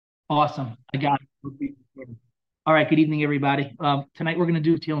Awesome. I got it. All right. Good evening, everybody. Tonight we're going to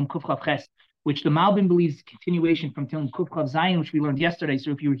do Tehillim Kuf Chav Ches, which the Malbim believes is a continuation from Tehillim Kuf Chav Zayin, which we learned yesterday.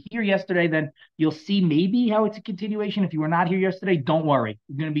 So if you were here yesterday, then you'll see maybe how it's a continuation. If you were not here yesterday, don't worry.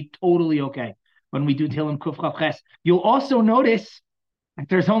 It's going to be totally okay when we do Tehillim Kuf Chav Ches. You'll also notice that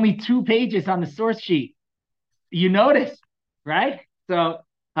there's only 2 pages on the source sheet. You notice, right? So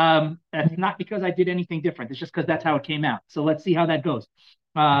that's not because I did anything different. It's just because that's how it came out. So let's see how that goes.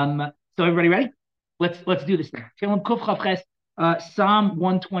 So everybody ready? Let's do this thing. Tehillim Kuf Chav Ches, Psalm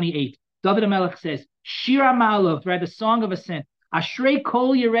 128. David HaMelech says, Shira Ma'alot, right? The song of ascent. Ashrei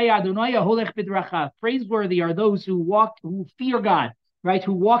kol yirei Adonai holech b'drachav. Praiseworthy are those who fear God, right?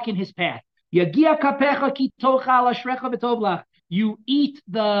 Who walk in His path. Yagia kapecha ki tocha al ashrecha v'tov lach. You eat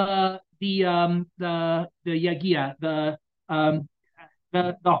the yagia, the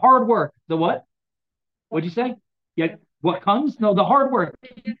hard work. The what? What'd you say? Yeah, what comes? No, the hard work.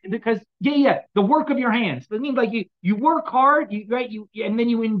 Because the work of your hands. It means like you work hard, and then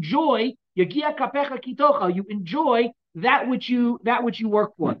you enjoy yagia kapecha kitocha. You enjoy that which you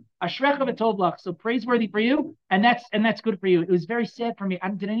work for. Ashrecha v'tovlach. So praiseworthy for you, and that's good for you. It was very sad for me.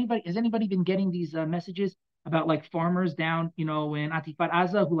 Has anybody been getting these messages about like farmers down, in Atifat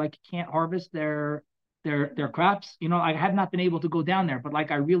Aza who like can't harvest their crops? I have not been able to go down there, but like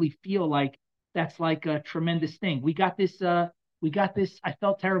I really feel like that's like a tremendous thing. We got this. I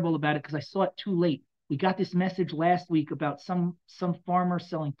felt terrible about it because I saw it too late. We got this message last week about some farmer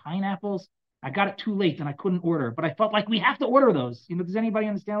selling pineapples. I got it too late and I couldn't order, but I felt like we have to order those. Does anybody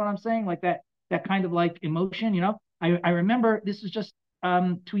understand what I'm saying? Like that kind of like emotion. I remember this was just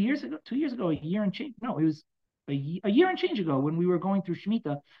 2 years ago, a year and change. No, it was a year and change ago when we were going through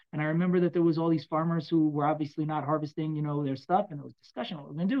Shemitah, and I remember that there was all these farmers who were obviously not harvesting, their stuff, and there was discussion what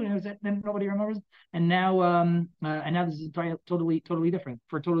we're going to do, and then nobody remembers. And now this is totally different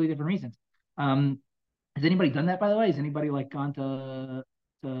for totally different reasons. Has anybody done that, by the way? Has anybody like gone to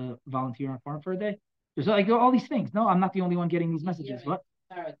volunteer on a farm for a day? There's like all these things. No, I'm not the only one getting these messages. What?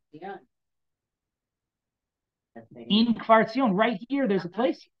 In Kfar Tzion, right here, there's a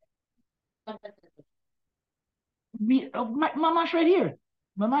place. Mamash right here.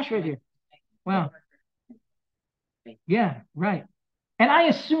 Mamash right here. Wow. Yeah, right. And I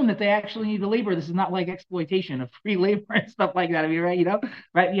assume that they actually need the labor. This is not like exploitation of free labor and stuff like that. I mean, right?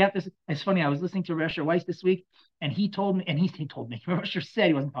 Right? You have to. It's funny. I was listening to Rasher Weiss this week, and he told me, Rasher said,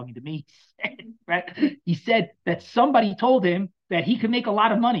 he wasn't talking to me. Right? He said that somebody told him that he could make a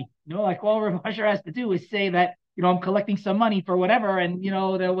lot of money. Like all Rasher has to do is say that, I'm collecting some money for whatever, and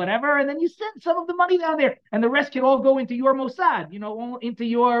the whatever, and then you send some of the money down there, and the rest can all go into your Mossad, into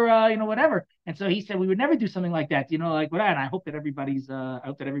your whatever. And so he said we would never do something like that, like what. And I hope that everybody's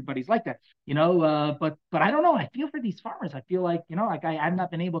like that, but I don't know. I feel for these farmers. I feel like like I've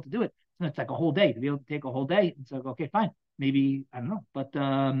not been able to do it. So it's like a whole day to be able to take a whole day. It's like okay, fine, maybe I don't know, but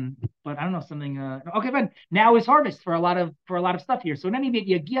I don't know something. Okay, fine. Now is harvest for a lot of stuff here. So in any event,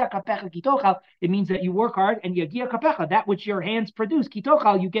 it means that you work hard, and yagia kapecha, that which your hands produce,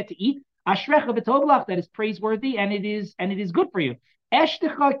 kitochal, you get to eat. Ashrecha v'tovlach, that is praiseworthy, and it is good for you.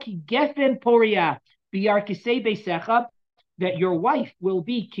 Eshtecha ki gefen poria biyarkisei beisecha, that your wife will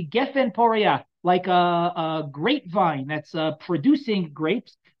be ki gefen poria, like a grapevine that's producing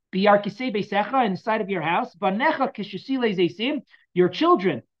grapes. Biyarkisei beisecha, inside of your house. Banecha kishusile zeisim, your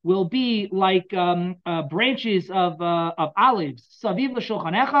children will be like branches of olives. Saviv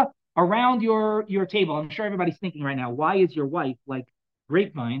l'shulchanecha, around your table. I'm sure everybody's thinking right now, why is your wife like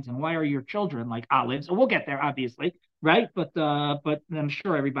grapevines and why are your children like olives? So we'll get there, obviously, right? But I'm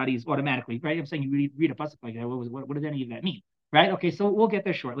sure everybody's automatically, right? I'm saying you read a pasuk like that. What does any of that mean? Right? Okay, so we'll get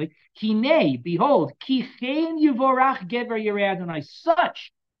there shortly. Hinei, behold, ki chen yivorach gever yirei Adonai.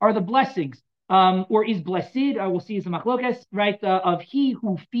 Such are the blessings, or is blessed. We'll see as a machlokas, right? Of he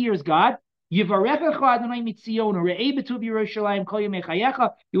who fears God. You will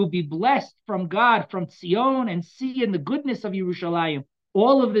be blessed from God, from Tzion, and see in the goodness of Yerushalayim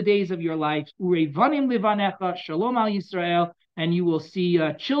all of the days of your life. Shalom al Yisrael, and you will see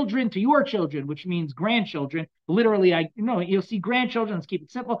children to your children, which means grandchildren. Literally, you'll see grandchildren. Let's keep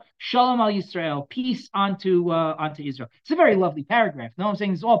it simple. Shalom al Yisrael, peace onto Israel. It's a very lovely paragraph. No, I'm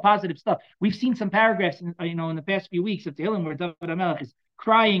saying it's all positive stuff. We've seen some paragraphs, in the past few weeks of Tehillim where David HaMelech is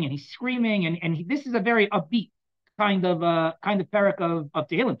crying and he's screaming, and this is a very upbeat kind of parak of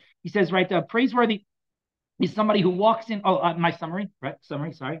Tehillim. He says, right, praiseworthy is somebody who walks in. Oh, my summary, right?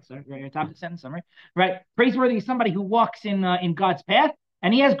 Sorry, right, top of the sentence, summary, right? Praiseworthy is somebody who walks in God's path,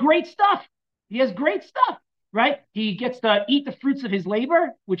 and he has great stuff. right? He gets to eat the fruits of his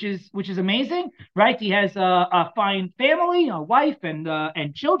labor, which is amazing, right? He has a fine family, a wife,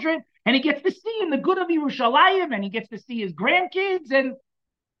 and children, and he gets to see in the good of Yerushalayim, and he gets to see his grandkids. And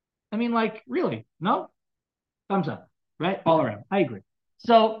I mean, like, really, no? Thumbs up, right? All around. I agree.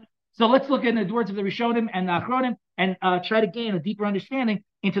 So let's look at the words of the Rishonim and the Achronim and try to gain a deeper understanding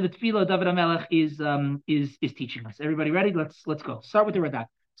into the tefillah David HaMelech is teaching us. Everybody ready? Let's go. Start with the Radak.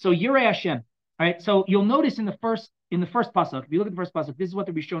 So Yirei Hashem. All right. So you'll notice in the first pasuk, if you look at the first pasuk, this is what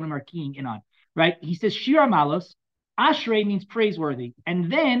the Rishonim are keying in on. Right? He says Shir Malos. Ashrei means praiseworthy,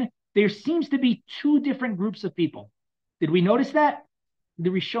 and then there seems to be two different groups of people. Did we notice that? The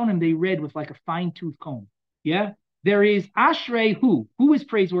Rishonim they read with like a fine-tooth comb. Yeah, there is Ashrei who is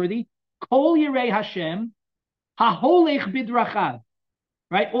praiseworthy. Kol Yirei Hashem, Haholech Bidrachav.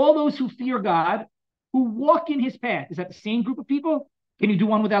 Right, all those who fear God, who walk in His path. Is that the same group of people? Can you do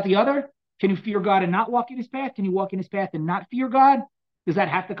one without the other? Can you fear God and not walk in His path? Can you walk in His path and not fear God? Does that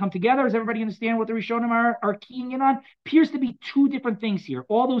have to come together? Does everybody understand what the Rishonim are keying in on? Appears to be two different things here.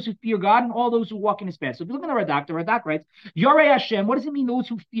 All those who fear God and all those who walk in His path. So if you look at the Radak writes, Yorei Hashem, what does it mean, those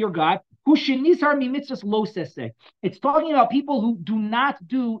who fear God? It's talking about people who do not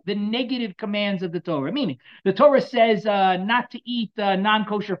do the negative commands of the Torah. Meaning, the Torah says not to eat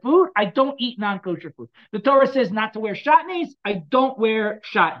non-kosher food. I don't eat non-kosher food. The Torah says not to wear shatnez. I don't wear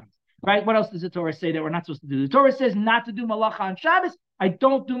shatnez. Right? What else does the Torah say that we're not supposed to do? The Torah says not to do malacha on Shabbos. I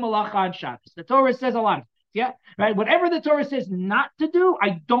don't do malacha on Shabbos. The Torah says a lot of things. Yeah, right. Whatever the Torah says not to do,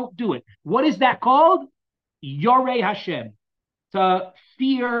 I don't do it. What is that called? Yorei Hashem. To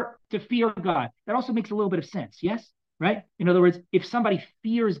fear God. That also makes a little bit of sense. Yes, right. In other words, if somebody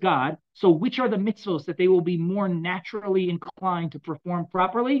fears God, so which are the mitzvos that they will be more naturally inclined to perform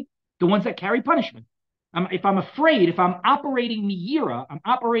properly? The ones that carry punishment. If I'm afraid, if I'm operating miyira, I'm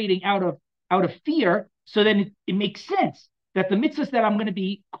operating out of fear. So then it makes sense that the mitzvahs that I'm going to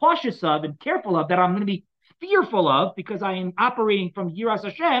be cautious of and careful of, that I'm going to be fearful of, because I am operating from Yiras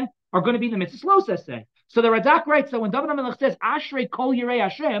Hashem, are going to be the mitzvahs lo seseh. So the Radak writes that when David HaMelech says Ashrei Kol Yirei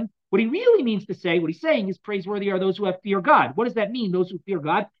Hashem, what he really means to say, what he's saying is praiseworthy are those who have fear God. What does that mean? Those who fear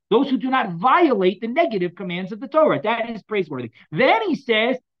God, those who do not violate the negative commands of the Torah. That is praiseworthy. Then he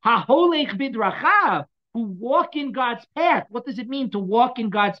says Haholech Bidrachav, who walk in God's path. What does it mean to walk in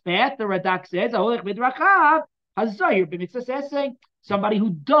God's path? The Radak says Haholech Bidrachav. Somebody who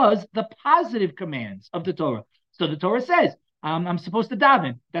does the positive commands of the Torah. So the Torah says, I'm supposed to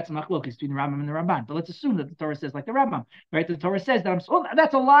daven. That's a machlokes between the Rambam and the Ramban. But let's assume that the Torah says like the Rambam, right? The Torah says that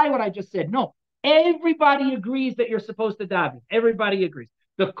that's a lie what I just said. No, everybody agrees that you're supposed to daven. Everybody agrees.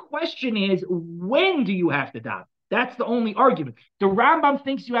 The question is, when do you have to daven? That's the only argument. The Rambam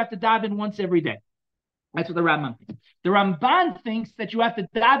thinks you have to daven once every day. That's what the Rambam thinks. The Ramban thinks that you have to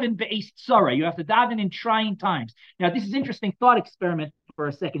daven be'es tzara. You have to daven in trying times. Now, this is interesting thought experiment for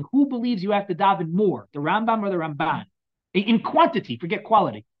a second. Who believes you have to daven more, the Rambam or the Ramban? In quantity, forget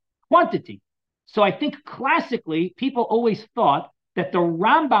quality. Quantity. So I think classically, people always thought that the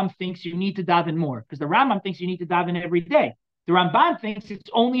Rambam thinks you need to daven more, because the Rambam thinks you need to daven every day. The Ramban thinks it's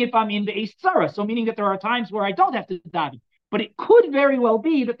only if I'm in be'es tzara, so meaning that there are times where I don't have to daven. But it could very well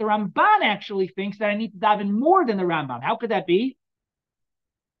be that the Ramban actually thinks that I need to daven more than the Rambam. How could that be?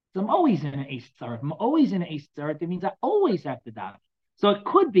 So I'm always in an Eis Tzara. If I'm always in an Eis Tzara, that means I always have to daven. So it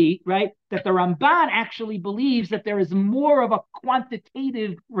could be, right, that the Ramban actually believes that there is more of a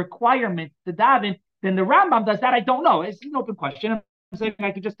quantitative requirement to daven than the Rambam does. That I don't know. It's an open question. I'm saying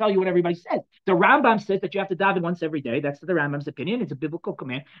I could just tell you what everybody says. The Rambam says that you have to daven once every day. That's the Rambam's opinion. It's a biblical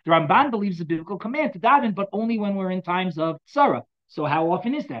command. The Ramban believes it's a biblical command to daven, but only when we're in times of tzara. So how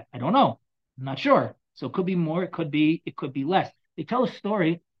often is that? I don't know. I'm not sure. So it could be more. It could be less. They tell a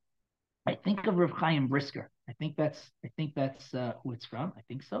story. I think of Rav Chaim Brisker. I think that's who it's from. I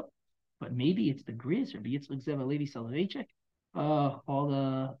think so. But maybe it's the Grizz or Yitzchak Zev Levi Soloveitchik.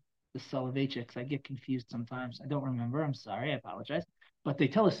 All the Soloveitchiks. I get confused sometimes. I don't remember. I'm sorry. I apologize. But they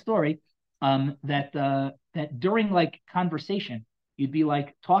tell a story that during like conversation, you'd be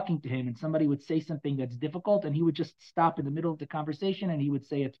like talking to him and somebody would say something that's difficult and he would just stop in the middle of the conversation and he would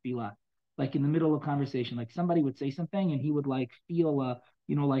say a tefillah. Like in the middle of conversation, like somebody would say something and he would like feel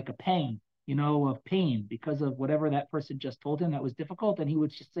like a pain, of pain because of whatever that person just told him that was difficult, and he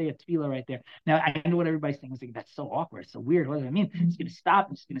would just say a tefillah right there. Now I know what everybody's thinking. It's like, that's so awkward, so weird. What does that mean? He's going to stop.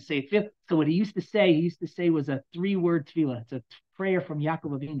 He's going to say a tefillah. So what he used to say was a 3-word tefillah. It's a prayer from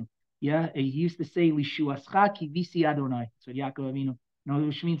Yaakov Avinu. Yeah, he used to say Lishuascha ki visi Adonai. That's what Yaakov Avinu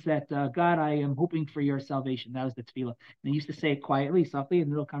which means that God, I am hoping for your salvation. That was the tefillah. And he used to say it quietly, softly, in the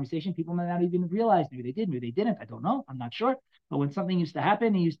middle of conversation. People might not even realize. Maybe they did, maybe they didn't. I don't know. I'm not sure. But when something used to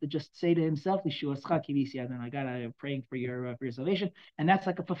happen, he used to just say to himself, God, I am praying for your salvation. And that's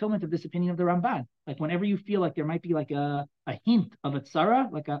like a fulfillment of this opinion of the Ramban. Like whenever you feel like there might be like a hint of a tzara,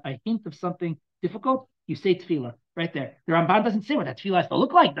 like a hint of something difficult, you say tefillah right there. The Ramban doesn't say what that tefillah has to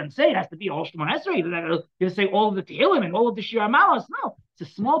look like. It doesn't say it has to be all Shemon Esrei. You're going to say all of the Tehillim and all of the Shir Malos. No, it's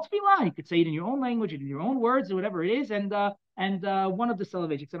a small tefillah. You could say it in your own language, in your own words, or whatever it is. And one of the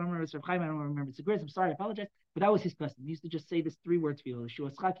Soloveitchiks, I don't remember it's Rav Chaim, I don't remember it's a Grizz. I'm sorry, I apologize. But that was his custom. He used to just say this 3-word tefillah.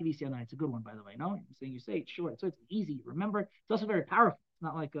 It's a good one, by the way. No, I'm saying you say it short, so it's easy. Remember, it's also very powerful. It's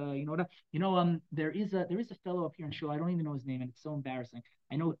not like there is a fellow up here in Shul. I don't even know his name, and it's so embarrassing.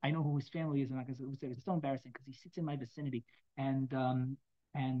 I know who his family is, and I'm not going to say it's so embarrassing because he sits in my vicinity, and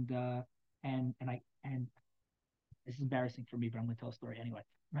and uh, and this is embarrassing for me, but I'm going to tell a story anyway,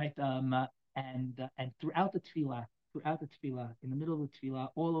 right? And throughout the tefillah, in the middle of the tefillah,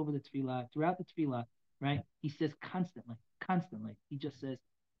 all over the tefillah, throughout the tefillah, right? He says constantly. He just says,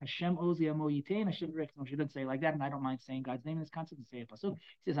 Hashem Ozi Amo Yitain, Hashem Yerech. She doesn't say it like that, and I don't mind saying God's name in this concept and say it. So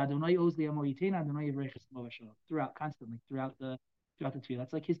he says, Adonai Ozi Amo Yitain, Adonai Yerech constantly, throughout the tefillah.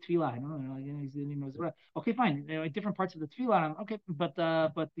 That's like his tefillah. I don't know, he knows. Okay, fine. Different parts of the tefillah. Okay, but I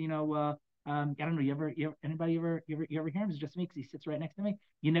don't know. Anybody ever hear him? It's just me because he sits right next to me.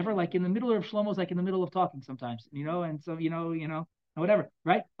 You never like in the middle of Shlomo's like in the middle of talking sometimes, and so whatever,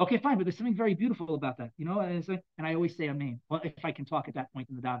 right? Okay, fine, but there's something very beautiful about that, and I always say amen. Well, if I can talk at that point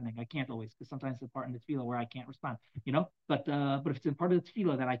in the davening, I can't always because sometimes it's a part in the tefillah where I can't respond, But if it's in part of the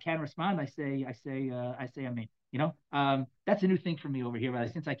tefillah that I can respond, I say amen. That's a new thing for me over here.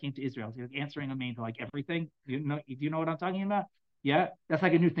 Since I came to Israel, answering amen to like everything. Do you know what I'm talking about? Yeah, that's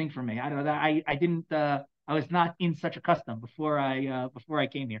like a new thing for me. I don't know that I didn't I was not in such a custom before I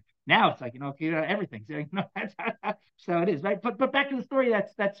came here. Now it's like everything. That's so it is, right? But back to the story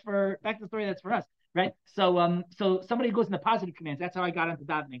that's for us, right? So somebody goes into positive commands. That's how I got into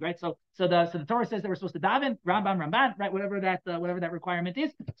davening, right? So the Torah says that we're supposed to daven, Ramban, right? Whatever that requirement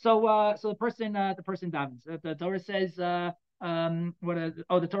is. So the person davens. The Torah says the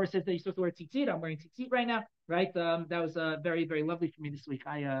Torah says that you're supposed to wear tzitzit. I'm wearing tzitzit right now, right? That was very, very lovely for me this week.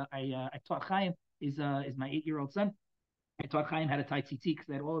 I taught Chaim, is my 8-year-old son. I taught Chaim how to tie tzitzit because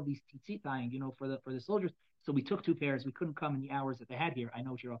they had all of these tzitzit tying, for the soldiers. So we took 2 pairs. We couldn't come in the hours that they had here. I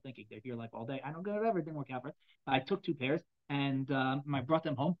know what you're all thinking. They're here like all day. I don't go whatever. It didn't work out for it. I took 2 pairs and I brought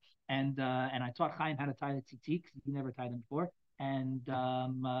them home and I taught Chaim how to tie the tzitzit because he never tied them before. And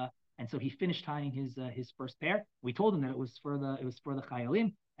so he finished tying his first pair. We told him that it was for the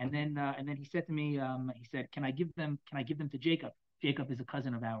chayalim, and then he said to me, he said, "Can I give them to Jacob? Jacob is a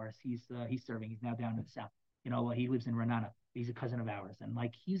cousin of ours. He's serving. He's now down in the south. He lives in Renana. He's a cousin of ours, and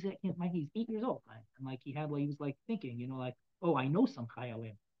like he's 8 years old, and like he was like thinking, like, oh, I know some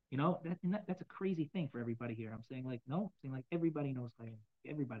chayalim. That's a crazy thing for everybody here. I'm saying like no, I'm saying like everybody knows chayalim.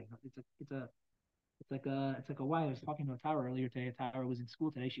 Everybody knows. It's like a why I was talking to a Tara earlier today. Tara was in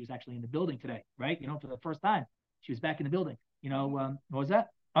school today. She was actually in the building today, right? For the first time, she was back in the building. What was that?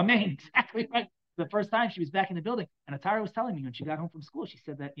 Oh, man, exactly right. The first time she was back in the building, and Atara was telling me when she got home from school, she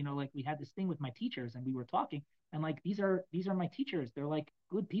said that like we had this thing with my teachers, and we were talking, and like these are my teachers. They're like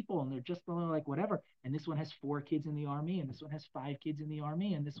good people, and they're just like whatever. And this one has 4 kids in the army, and this one has 5 kids in the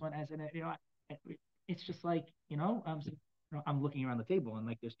army, and this one has it's just like I'm looking around the table and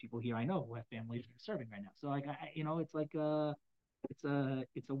like there's people here I know who have families that are serving right now. So like it's like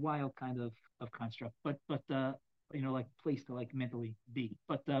it's a wild kind of construct, but like place to like mentally be.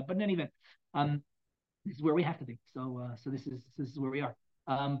 But in any event, this is where we have to be. So this is where we are.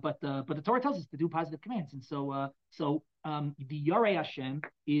 But the Torah tells us to do positive commands, and the Yarei Hashem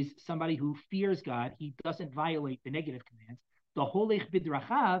is somebody who fears God. He doesn't violate the negative commands. The Holech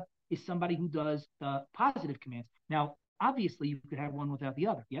Bidrachav is somebody who does the positive commands. Now, obviously, you could have one without the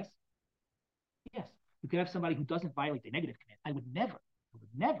other. Yes? Yes. You could have somebody who doesn't violate the negative command. I would never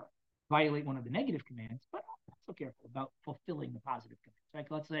violate one of the negative commands, but I'm so careful about fulfilling the positive commands.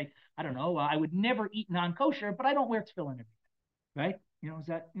 Like, let's say, I don't know, I would never eat non-kosher, but I don't wear tefillin every day, right? Is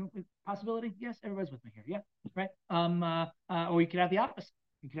that a possibility? Yes, everybody's with me here. Yeah, right. Or you could have the opposite.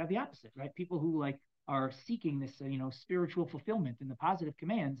 Right? People who like are seeking this, spiritual fulfillment in the positive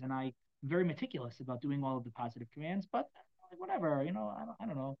commands, and I'm very meticulous about doing all of the positive commands, but whatever, I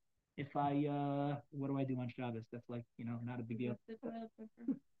don't know if what do I do on Shabbos? That's like, not a big deal.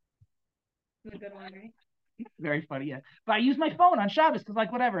 A good one, right? Very funny, yeah. But I use my phone on Shabbos because,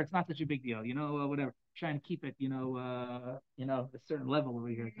 like, whatever, it's not such a big deal, whatever. Trying to keep it, a certain level over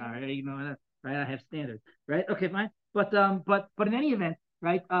here, right? Right? I have standards, right? Okay, fine. but in any event,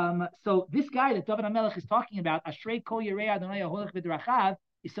 right? So this guy that David HaMelech is talking about, Ashrei Kol Yirei Adonai Holech V'Drachav,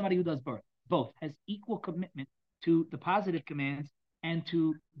 is somebody who does both, has equal commitment to the positive commands and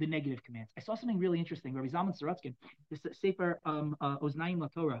to the negative commands. I saw something really interesting. Rabbi Zalman Sorotzkin, this Sefer Oznaim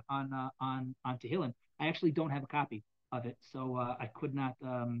LaTorah on Tehillim. I actually don't have a copy of it, so I could not,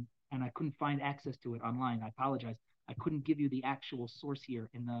 and I couldn't find access to it online. I apologize. I couldn't give you the actual source here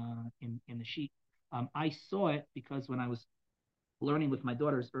in the sheet. I saw it because when I was learning with my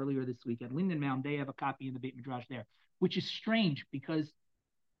daughters earlier this week at Lindenbaum, they have a copy in the Beit Midrash there, which is strange because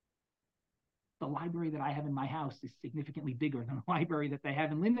the library that I have in my house is significantly bigger than the library that they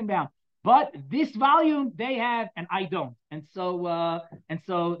have in Lindenbaum. But this volume they have and I don't, and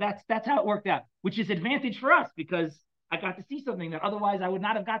so that's how it worked out, which is advantage for us because I got to see something that otherwise I would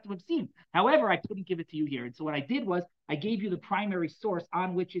not have got to have seen. However, I couldn't give it to you here, and so what I did was I gave you the primary source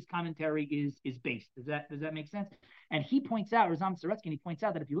on which his commentary is based. Does that make sense? And he points out, Razam Sorotzkin, he points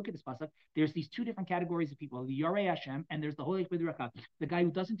out that if you look at this pasuk, there's these two different categories of people: the Yorei Hashem, and there's the Holech V'Drachav, the guy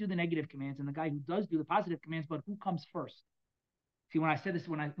who doesn't do the negative commands, and the guy who does do the positive commands. But who comes first? See, when I said this,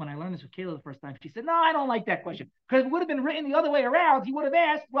 when I learned this with Kayla the first time, she said, "No, I don't like that question because it would have been written the other way around. He would have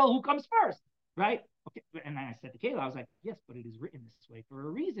asked, well, who comes first, right?" Okay, and I said to Kayla, I was like, "Yes, but it is written this way for a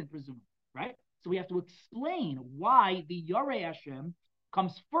reason, presumably, right?" So we have to explain why the Yorei Hashem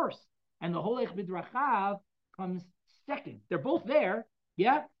comes first and the Holech V'Drachav comes second. They're both there,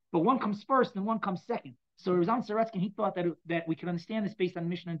 yeah, but one comes first and one comes second. So Razam Sorotzkin, he thought that we could understand this based on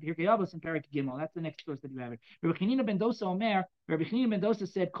Mishnah and Pirkei Avos and Perek Gimel. That's the next source that you have it. Rabbi Chanina ben Dosa Omer, Rabbi Chanina ben Dosa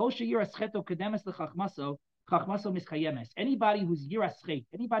said, Kol she'yir ascheto kedemes lechachmaso, chachmaso mischayemes. Anybody who's yir aschet,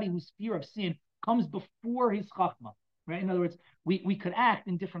 anybody whose fear of sin comes before his chachma, right? In other words, we could act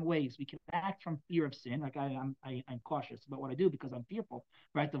in different ways. We can act from fear of sin, like I'm cautious about what I do because I'm fearful,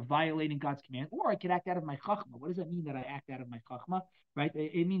 right, of violating God's command, or I could act out of my chachma. What does that mean that I act out of my chachma? Right?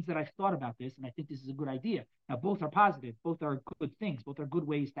 It means that I've thought about this and I think this is a good idea. Now, both are positive, both are good things, both are good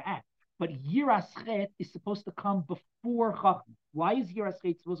ways to act. But yiraschet is supposed to come before chachma. Why is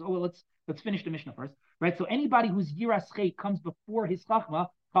yiraschet supposed? Oh, well, let's finish the Mishnah first, right? So anybody whose yiraschet comes before his chachma,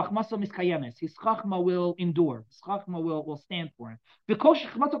 chachmaso miskayemes, his chachma will endure, his chachma will stand for him. But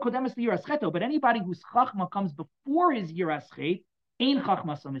anybody whose chachma comes before his yiraschet, his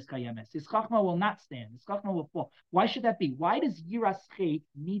chachma will not stand. His chachma will fall. Why should that be? Why does yiraschet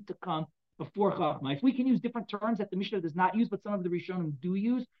need to come before chachma? If we can use different terms that the Mishnah does not use, but some of the Rishonim do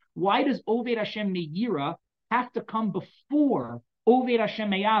use, why does Oved Hashem Me'yira have to come before Oved Hashem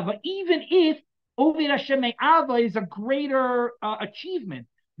Me'ava, even if Oved Hashem Me'ava is a greater achievement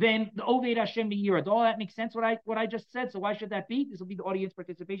than the Oved Hashem Me'yira? Does all that make sense? What I just said. So why should that be? This will be the audience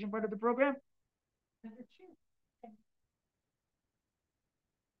participation part of the program.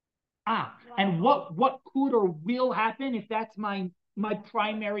 And what could or will happen if that's my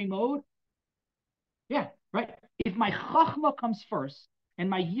primary mode? Yeah, right. If my chachma comes first and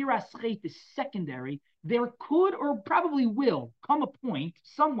my yiraschet is secondary, there could or probably will come a point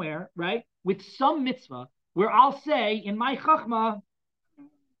somewhere, right, with some mitzvah where I'll say in my chachma,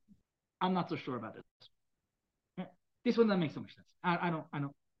 I'm not so sure about this. This one doesn't make so much sense. I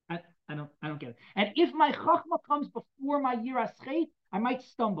don't get it. And if my chachma comes before my yiraschet, I might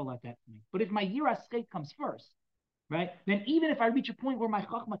stumble at that point. But if my yiraschet comes first, right, then even if I reach a point where my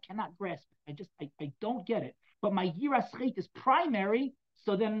chachma cannot grasp it, I don't get it. But my yiraschet is primary,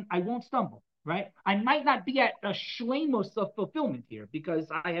 so then I won't stumble, right? I might not be at a shleimus of fulfillment here because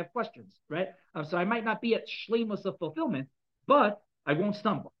I have questions, right? So I might not be at shleimus of fulfillment, but I won't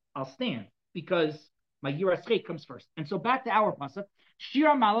stumble. I'll stand because my yiraschet comes first. And so back to our pasuk.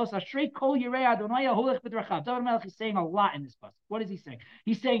 Shira malos ashrei kol yirei Adonai holech b'drachav. David Melech is saying a lot in this pasuk. What is he saying?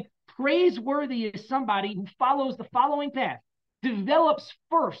 He's saying praiseworthy is somebody who follows the following path, develops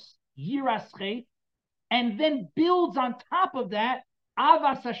first yiraschet, and then builds on top of that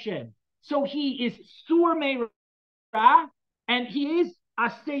avas Hashem. So he is sur meira, and he is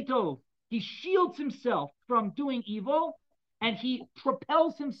asetov. He shields himself from doing evil, and he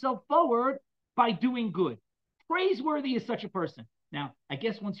propels himself forward by doing good. Praiseworthy is such a person. Now, I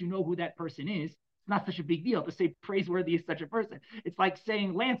guess once you know who that person is, it's not such a big deal to say praiseworthy is such a person. It's like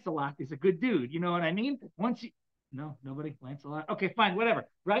saying Lancelot is a good dude. You know what I mean? No, nobody, Lancelot. Okay, fine, whatever.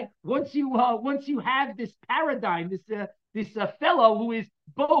 Right? Once you have this paradigm, this fellow who is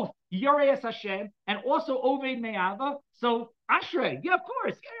both Yoreas Hashem and also Oved Me'ava, so Ashrei, yeah, of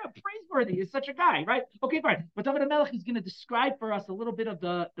course, yeah, praiseworthy is such a guy, right? Okay, fine. But David HaMelech is going to describe for us a little bit of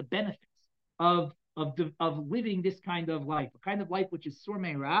the benefits of living this kind of life, a kind of life which is sur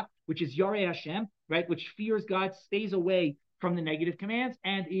meira, which is Yorei Hashem, right, which fears God, stays away from the negative commands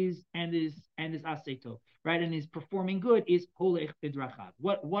and is aseto, right? And is performing good is holech bidrachav.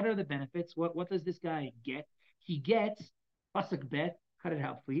 What are the benefits? What does this guy get? He gets pasuk bet. Cut it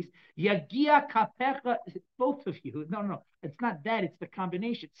out, please. Yagia kapecha. Both of you. No. It's not that. It's the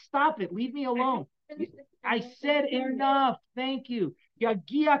combination. Stop it. Leave me alone. I said enough. Thank you.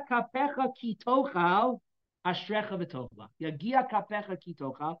 Yagia kapecha kitochal ashrecha v'tovla. Yagia kapecha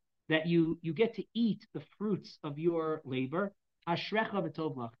kitochal. That you get to eat the fruits of your labor. Ashrecha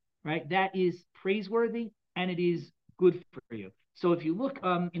v'tovla. Right. That is praiseworthy and it is good for you. So if you look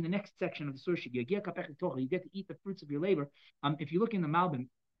in the next section of the source sheet, you get to eat the fruits of your labor. If you look in the Malbim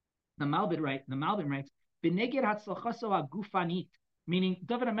writes, "Beneged hatzlachaso gufanit," meaning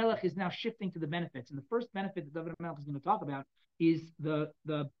David HaMelech is now shifting to the benefits. And the first benefit that David HaMelech is going to talk about is the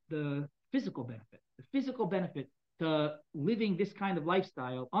physical benefit. The physical benefit to living this kind of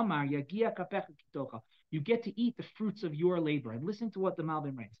lifestyle. Amar yagia kapecha kitocha. You get to eat the fruits of your labor. And listen to what the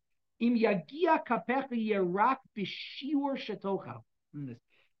Malbim writes. Im yagia kapecha yerak b'shiur shetocha.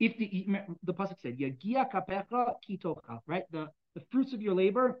 If the pasuk said yagia kapecha kitocha, right? The fruits of your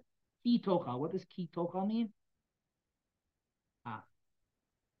labor, kitocha. What does kitocha mean?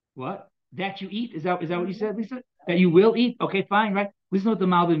 What? That you eat? Is that what you said, Lisa? That you will eat? Okay, fine, right? Listen to what the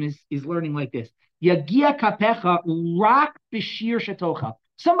Malbim is learning like this. Yagia kapecha rak b'shir shetocha.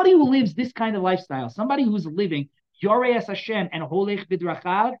 Somebody who lives this kind of lifestyle, somebody who's living Yorei es Hashem and holech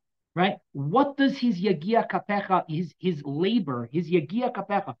bidrachav, right? What does his yagia kapecha, his labor, his yagia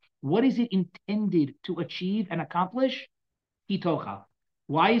kapecha, what is it intended to achieve and accomplish? Hitocha.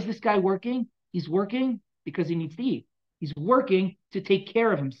 Why is this guy working? He's working because he needs to eat. He's working to take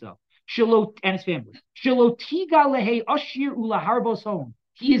care of himself and his family.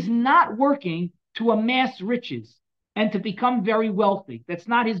 He is not working to amass riches and to become very wealthy. That's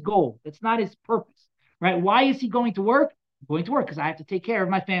not his goal. That's not his purpose, right? Why is he going to work? I'm going to work because I have to take care of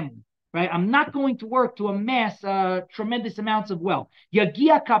my family, right? I'm not going to work to amass tremendous amounts of wealth.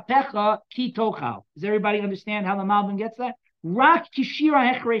 Yagia kapecha ki tochal. Does everybody understand how the Malbim gets that?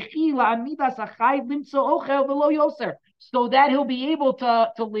 So that he'll be able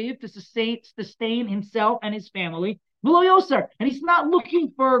to live, to sustain himself and his family. And he's not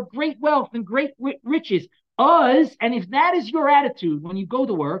looking for great wealth and great riches. And if that is your attitude when you go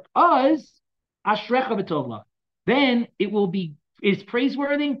to work, then it's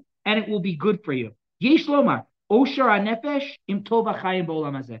praiseworthy and it will be good for you.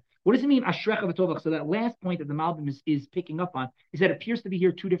 What does it mean, ashrecha v'tovach? So that last point that the Malbim is picking up on is that it appears to be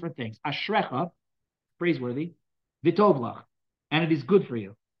here two different things. Ashrecha, praiseworthy, v'tovlach, and it is good for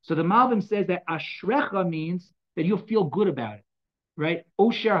you. So the Malbim says that ashrecha means that you'll feel good about it, right?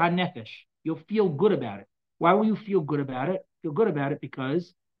 Osher hanefesh, you'll feel good about it. Why will you feel good about it? Feel good about it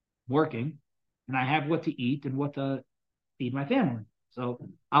because I'm working and I have what to eat and what to feed my family. So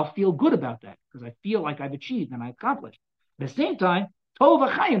I'll feel good about that because I feel like I've achieved and I accomplished. At the same time, we'll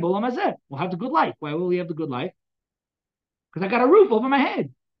have the good life. Why will we have the good life? Because I got a roof over my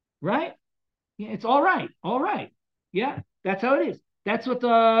head, right? Yeah, it's all right. Yeah, that's how it is. That's what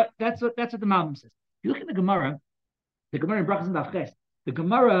the Malbim says. If you look at the Gemara in Brachas and Daf Ches, the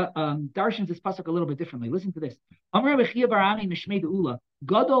Gemara darshans this pasuk a little bit differently. Listen to this. Listen to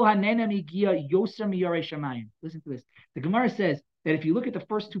this. The Gemara says that if you look at the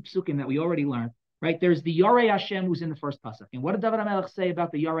first two psukim that we already learned, right, there's the Yorei Hashem who's in the first pasuk. And what did David HaMelech say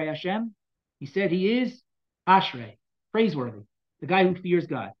about the Yorei Hashem? He said he is Ashrei, praiseworthy, the guy who fears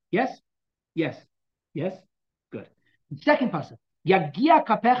God. Yes? Good. Second pasuk, Yagia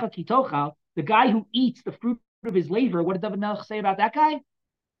kapecha kitochal, the guy who eats the fruit of his labor. What did David HaMelech say about that guy?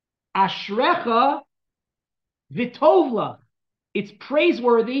 Ashrecha v'tovla. It's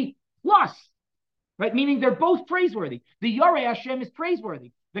praiseworthy plus, right? Meaning they're both praiseworthy. The Yorei Hashem is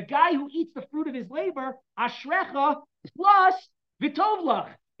praiseworthy. The guy who eats the fruit of his labor, ashrecha plus v'tovla.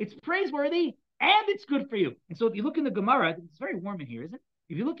 It's praiseworthy and it's good for you. And so if you look in the Gemara, it's very warm in here, isn't it?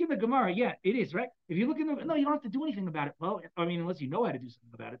 If you look in the Gemara, yeah, it is, right? If you look in the, no, you don't have to do anything about it. Well, I mean, unless you know how to do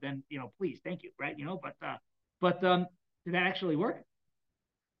something about it, then, please, thank you, right? But did that actually work?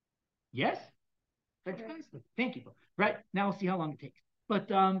 Yes? Fantastic. Thank you. Right? Now we'll see how long it takes. But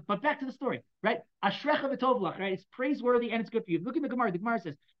back to the story, right? Ashrecha v'tovlach, right? It's praiseworthy and it's good for you. Look at the Gemara. The Gemara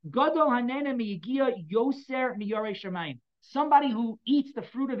says, Gadol hanena miyigia yoser miyarei shamayim. Somebody who eats the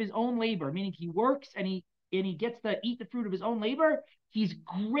fruit of his own labor, meaning he works and he gets to eat the fruit of his own labor, he's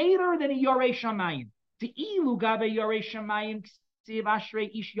greater than a Yorei Shamayim. Te'ilu gabe Yorei Shamayim ksiv ashrei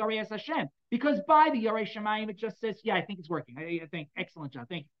ish Yorei es Hashem. Because by the Yorei Shamayim, it just says, yeah, I think it's working. I think, excellent job,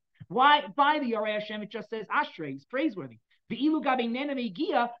 thank you. Why? By the Yorei Hashem, it just says ashrei, is praiseworthy.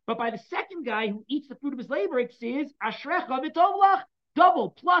 But by the second guy who eats the fruit of his labor, it says ashrecha v'tovlach, double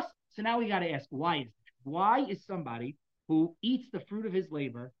plus. So now we got to ask, why is somebody who eats the fruit of his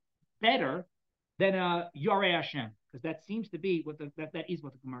labor better than a Yoreh Hashem? Because that seems to be what that is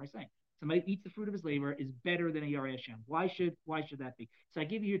what the Gemara is saying. Somebody eats the fruit of his labor is better than a Yoreh Hashem. Why should that be? So I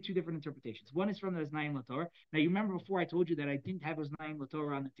give you here two different interpretations. One is from the Oznayim LaTorah. Now you remember before I told you that I didn't have Oznayim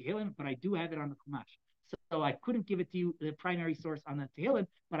LaTorah on the Tehillim, but I do have it on the Chumash. So I couldn't give it to you, the primary source on the Tehillim,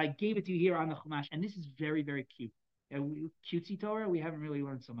 but I gave it to you here on the Chumash. And this is very, very cute. Cutesy Torah, we haven't really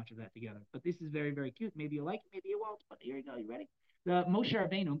learned so much of that together. But this is very, very cute. Maybe you like it, maybe you won't. But here you go. You ready? The Moshe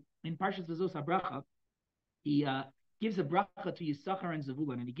Rabbeinu, in Parshas Vazos HaBracha, he gives a bracha to Yisachar and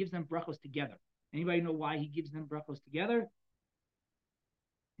Zevulun, and he gives them brachos together. Anybody know why he gives them brachos together?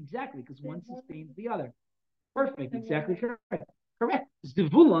 Exactly, because one sustains the other. Perfect, exactly correct.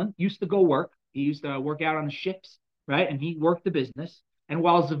 Zevulun used to go work. He used to work out on the ships, right? And he worked the business. And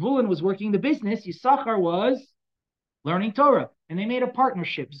while Zevulun was working the business, Yisachar was learning Torah. And they made a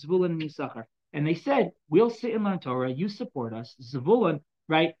partnership, Zevulun and Yisachar. And they said, we'll sit and learn Torah. You support us. Zevulun,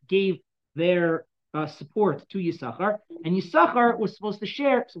 right, gave their support to Yisachar, and Yisachar was supposed to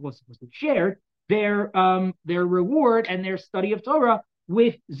share their reward and their study of Torah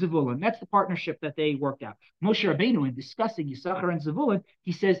with Zevulun. That's the partnership that they worked out. Moshe Rabbeinu, in discussing Yisachar and Zevulun,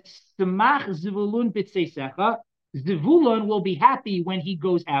 he says, "Samach Zevulun b'tzeisecha." Zevulun will be happy when he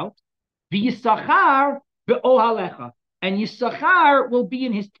goes out. V'Yisachar be'ohalecha, and Yisachar will be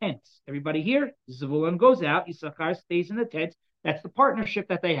in his tents. Everybody here? Zevulun goes out. Yisachar stays in the tents. That's the partnership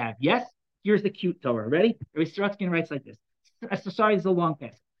that they have. Yes. Here's the cute Torah. Ready? Rabbi Sorotzkin writes like this. Sorry, it's a long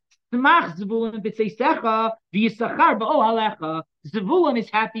passage. Zevulun is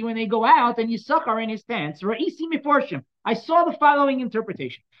happy when they go out, and Yisachar in his tents. I saw the following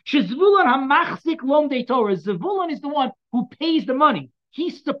interpretation. Zevulun is the one who pays the money. He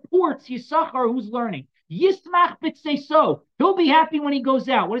supports Yisachar who's learning. Yismach b'tzeiso. He'll be happy when he goes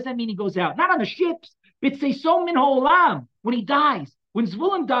out. What does that mean he goes out? Not on the ships. B'tzeiso min ha'olam. When he dies. When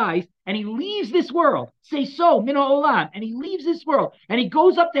Zvulun dies and he leaves this world, say so, min ha'olam, and he leaves this world and he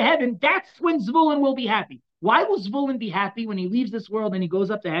goes up to heaven, that's when Zvulun will be happy. Why will Zvulun be happy when he leaves this world and he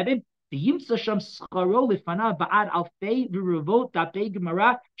goes up to heaven? Because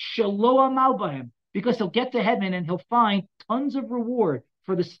he'll get to heaven and he'll find tons of reward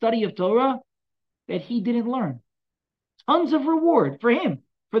for the study of Torah that he didn't learn. Tons of reward for him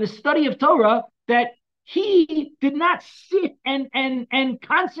for the study of Torah that he did not sit and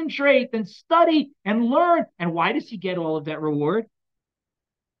concentrate and study and learn. And why does he get all of that reward?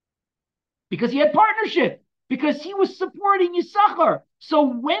 Because he had partnership. Because he was supporting Yisachar. So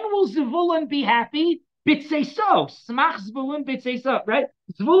when will Zevulun be happy? B'tzeiso. Smach Zvulun b'tzeiso, right?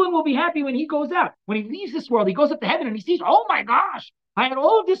 Zvulun will be happy when he goes out. When he leaves this world, he goes up to heaven and he sees, oh my gosh, I had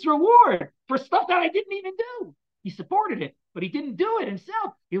all of this reward for stuff that I didn't even do. He supported it, but he didn't do it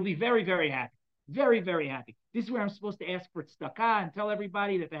himself. He'll be very, very happy. Very, very happy. This is where I'm supposed to ask for tzedakah and tell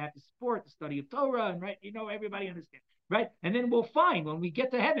everybody that they have to support the study of Torah, and right, everybody understands, right? And then we'll find, when we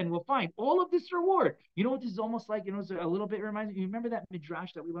get to heaven, we'll find all of this reward. You know what this is almost like? A little bit reminds me. You remember that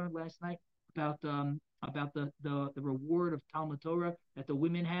midrash that we learned last night about the reward of Talmud Torah that the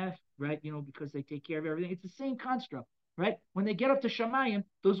women have, right? Because they take care of everything. It's the same construct. Right? When they get up to Shamayim,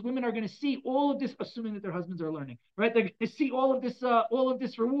 those women are going to see all of this, assuming that their husbands are learning, right? They're going to see all of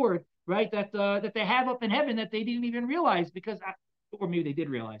this reward, right? That they have up in heaven that they didn't even realize or maybe they did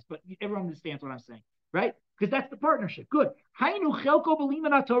realize, but everyone understands what I'm saying, right? Because that's the partnership. Good. He's going to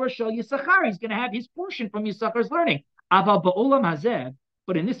have his portion from Yisachar's learning.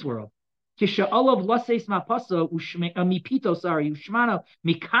 But in this world,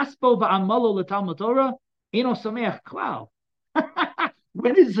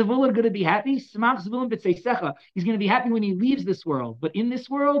 when is Zevulun going to be happy? He's going to be happy when he leaves this world. But in this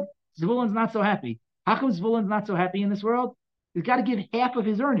world, Zevulun's not so happy. How come Zevulun's not so happy in this world? He's got to give half of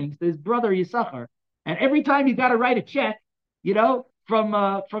his earnings to his brother Yisachar. And every time he's got to write a check,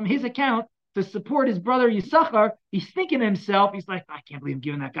 from his account to support his brother Yisachar, he's thinking to himself, he's like, I can't believe I'm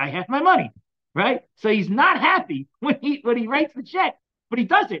giving that guy half my money. Right? So he's not happy when he writes the check. But he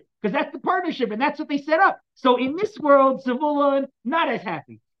does it because that's the partnership and that's what they set up. So in this world, Zevulun not as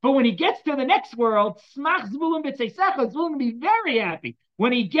happy. But when he gets to the next world, Smach Zvulun b'tzeisecha, Zvulun will be very happy.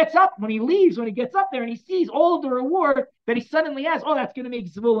 When he gets up there and he sees all of the reward that he suddenly has, that's going to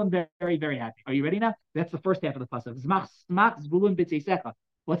make Zvulun very, very happy. Are you ready now? That's the first half of the pasuk. Smach Zvulun b'tzeisecha.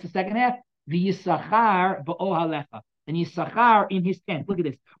 What's the second half? V'Yisachar b'ohalecha. And Yisachar in his tent. Look at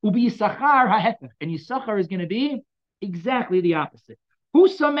this. Ubi Yisachar ha'hefech. And Yisachar is going to be exactly the opposite. Who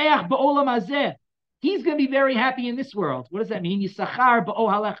sameach ba'olam hazeh? he's going to be very happy in this world. What does that mean? Yisachar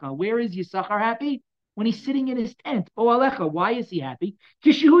ba'ohalecha. Where is Yisachar happy? When he's sitting in his tent. Ohalecha. Why is he happy?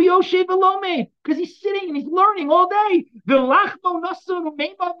 Because he's sitting and he's learning all day.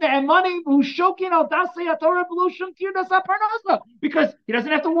 Because he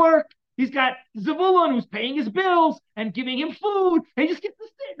doesn't have to work. He's got Zavulun who's paying his bills and giving him food. And he just gets to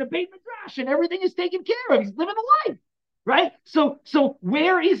sit in the Beit Midrash and everything is taken care of. He's living the life. Right? So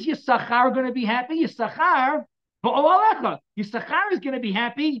where is Yisachar going to be happy? Yisachar is going to be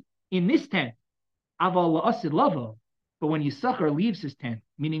happy in this tent. But when Yisachar leaves his tent,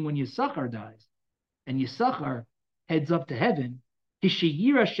 meaning when Yisachar dies, and Yisachar heads up to heaven, when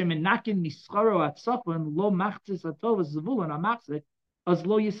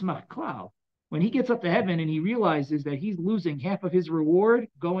he gets up to heaven and he realizes that he's losing half of his reward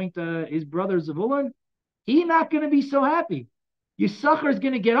going to his brother Zavulun, he's not going to be so happy. Yisachar is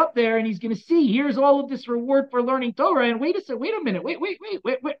going to get up there and he's going to see, here's all of this reward for learning Torah. And wait a minute, wait.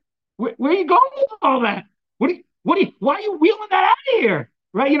 Where are you going with all that? Why are you wheeling that out of here?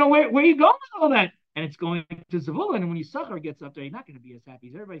 Right? Where are you going with all that? And it's going to Zavulun. And when Yisachar gets up there, he's not going to be as happy.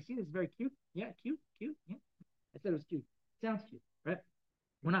 Does everybody see this? Very cute. Yeah, cute. Yeah. I said it was cute. Sounds cute, right?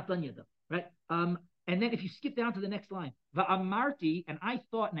 We're not done yet, though, right? And then if you skip down to the next line, Va'amarti, and I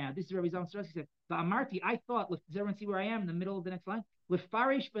thought now, this is Rabbi Zalman Sorotsky said, Va'amarti, I thought, does everyone see where I am in the middle of the next line?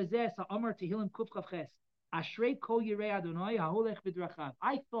 L'farish bazeh sa'amar tehillim kuf chav ches. Ashrei kol yirei Adonai ha'olech b'drachav.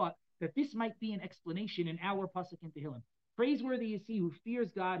 I thought that this might be an explanation in our pasuk in Tehillim. Praiseworthy is he who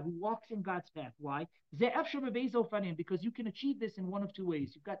fears God, who walks in God's path. Why? Because you can achieve this in one of two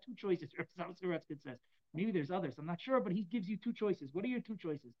ways. You've got two choices. Says. Maybe there's others. I'm not sure, but he gives you two choices. What are your two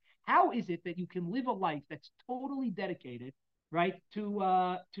choices? How is it that you can live a life that's totally dedicated, right,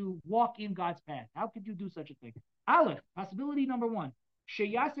 to walk in God's path? How could you do such a thing? Aleph, possibility number one.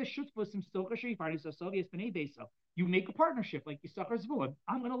 You make a partnership like Yisachar Zvulun.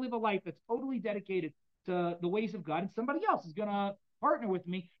 I'm going to live a life that's totally dedicated to the ways of God, and somebody else is going to partner with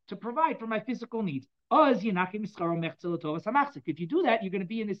me to provide for my physical needs. If you do that, you're going to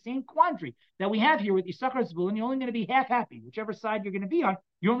be in the same quandary that we have here with Yisachar Zvulun. You're only going to be half happy. Whichever side you're going to be on,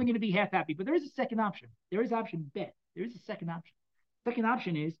 you're only going to be half happy. But there is a second option. There is option bet. There is a second option. Second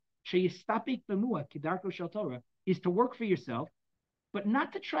option is is to work for yourself, but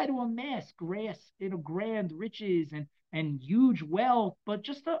not to try to amass grand riches and huge wealth, but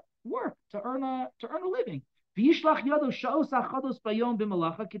just to work, to earn a living.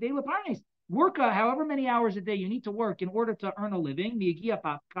 Work however many hours a day you need to work in order to earn a living,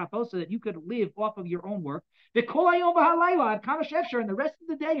 so that you could live off of your own work. And the rest of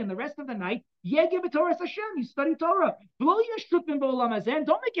the day and the rest of the night, you study Torah.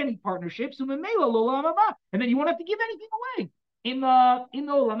 Don't make any partnerships, and then you won't have to give anything away in the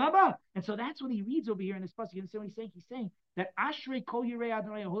Olam Haba. And so that's what he reads over here in this passage. You understand what he's saying? He's saying that Ashrei kol yirei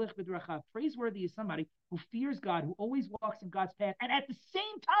Adonai holech b'drachav. Praiseworthy is somebody who fears God, who always walks in God's path, and at the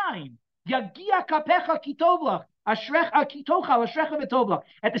same time, yagia kapecha kitovlach, ashrecha kitocha ashrecha v'tovlach.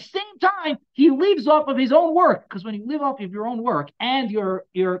 At the same time, he lives off of his own work, because when you live off of your own work and you're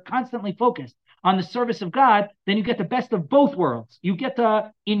constantly focused on the service of God, then you get the best of both worlds. You get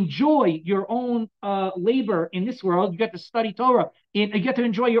to enjoy your own labor in this world. You get to study Torah. You get to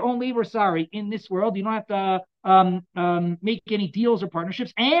enjoy your own labor, in this world. You don't have to make any deals or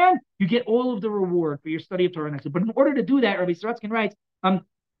partnerships. And you get all of the reward for your study of Torah next week. But in order to do that, Rabbi Sorotsky writes, right,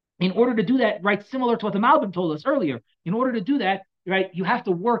 similar to what the Malbim told us earlier, in order to do that, right, you have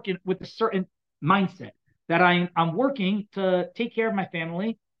to work with a certain mindset that I'm working to take care of my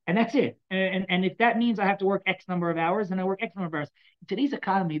family, and that's it. And if that means I have to work X number of hours, then I work X number of hours. In today's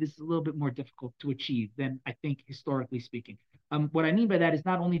economy, this is a little bit more difficult to achieve than I think historically speaking. What I mean by that is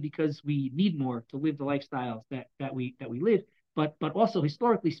not only because we need more to live the lifestyles that we live, but also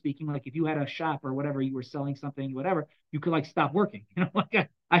historically speaking, like if you had a shop or whatever, you were selling something, whatever, you could like stop working.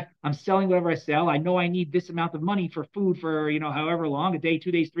 I'm selling whatever I sell. I know I need this amount of money for food for, however long, a day,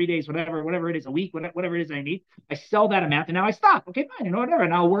 2 days, 3 days, whatever it is, a week, whatever it is I need. I sell that amount and now I stop. Okay, fine, whatever.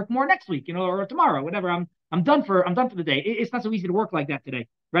 And I'll work more next week, or tomorrow, whatever. I'm done for the day. It's not so easy to work like that today,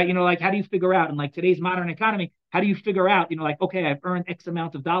 right? Like how do you figure out in like today's modern economy, how do you figure out, okay, I've earned X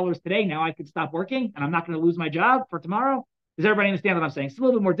amount of dollars today. Now I could stop working and I'm not going to lose my job for tomorrow. Does everybody understand what I'm saying? It's a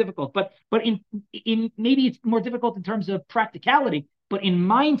little bit more difficult, but in maybe it's more difficult in terms of practicality, but in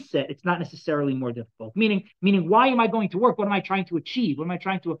mindset, it's not necessarily more difficult. Meaning, why am I going to work? What am I trying to achieve? What am I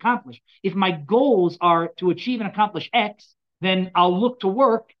trying to accomplish? If my goals are to achieve and accomplish X, then I'll look to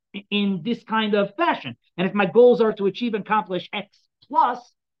work in this kind of fashion. And if my goals are to achieve and accomplish X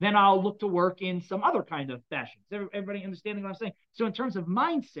plus, then I'll look to work in some other kind of fashion. Is everybody understanding what I'm saying? So in terms of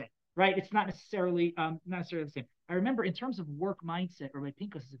mindset, right? It's not necessarily the same. I remember in terms of work mindset, Rabbi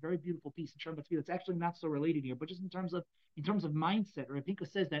Pinkus is a very beautiful piece in terms of that's actually not so related here, but just in terms of mindset, Rabbi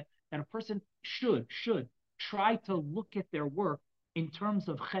Pinkus says that a person should try to look at their work in terms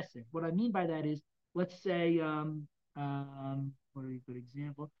of chesed. What I mean by that is, let's say, what are a good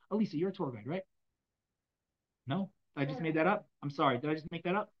example? Elisa, you're a tour guide, right? No, I just made that up. I'm sorry. Did I just make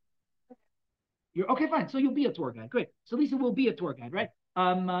that up? You're okay, fine. So you'll be a tour guide. Great. So Lisa will be a tour guide, right?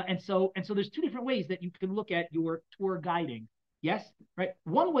 And so there's two different ways that you can look at your tour guiding. Yes, right.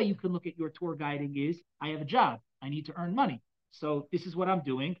 One way you can look at your tour guiding is I have a job. I need to earn money. So this is what I'm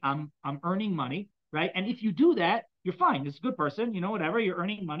doing. I'm earning money, right? And if you do that, you're fine. It's a good person, whatever. You're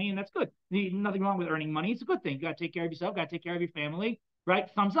earning money, and that's good. Nothing wrong with earning money. It's a good thing. You got to take care of yourself. Got to take care of your family, right?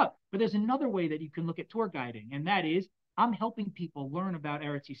 Thumbs up. But there's another way that you can look at tour guiding, and that is I'm helping people learn about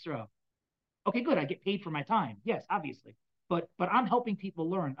Eretz Yisrael. Okay, good. I get paid for my time. Yes, obviously. But I'm helping people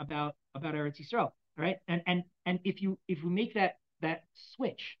learn about Eretz Yisrael, right? And if you make that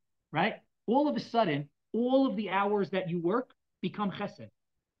switch, right? All of a sudden, all of the hours that you work become chesed.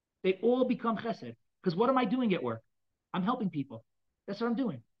 They all become chesed. Because what am I doing at work? I'm helping people. That's what I'm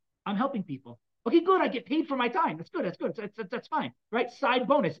doing. I'm helping people. Okay, good. I get paid for my time. That's good. That's good. That's fine, right? Side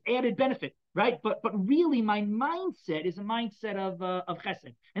bonus, added benefit, right? But really, my mindset is a mindset of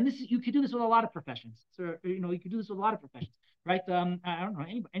chesed, and this is, you could do this with a lot of professions. So you could do this with a lot of professions, right? I don't know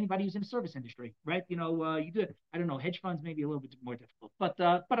anybody who's in the service industry, right? You do it. I don't know, hedge funds maybe a little bit more difficult,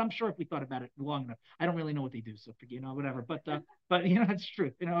 but I'm sure if we thought about it long enough, I don't really know what they do, so whatever. But that's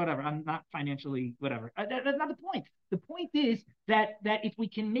true. Whatever. I'm not financially whatever. That's not the point. The point is that if we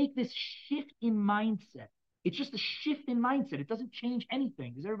can make this shift in mindset, it's just a shift in mindset. It doesn't change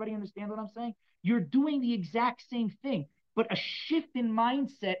anything. Does everybody understand what I'm saying? You're doing the exact same thing, but a shift in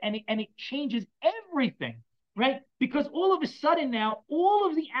mindset, and it changes everything, right? Because all of a sudden now, all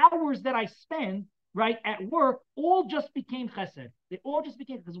of the hours that I spend right at work all just became chesed. They all just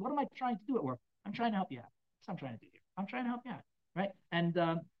became, because what am I trying to do at work? I'm trying to help you out. That's what I'm trying to do here. I'm trying to help you out, right? And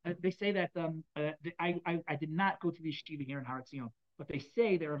they say that I did not go to the yeshiva here in Har Zion, but they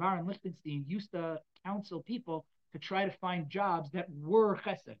say that Rav Aaron Lichtenstein used to counsel people to try to find jobs that were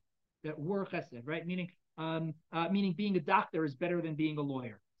chesed, right? Meaning being a doctor is better than being a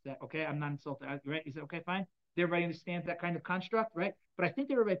lawyer. Is that okay? I'm not insulted, right? Is that okay? Fine. Everybody understands that kind of construct, right? But I think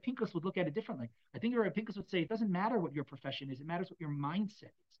that Rabbi Pinkus would look at it differently. I think Rabbi Pinkus would say it doesn't matter what your profession is; it matters what your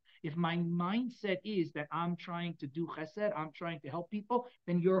mindset is. If my mindset is that I'm trying to do chesed, I'm trying to help people,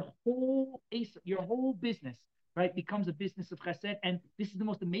 then your whole business, right, becomes a business of chesed. And this is the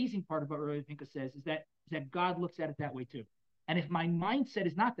most amazing part about what Rabbi Pinkus says is that God looks at it that way too. And if my mindset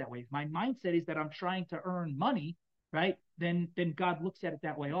is not that way, if my mindset is that I'm trying to earn money, right, then God looks at it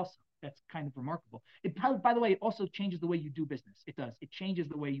that way also. That's kind of remarkable. By the way, it also changes the way you do business. It does. It changes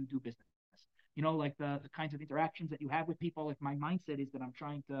the way you do business. Like the kinds of interactions that you have with people. If my mindset is that I'm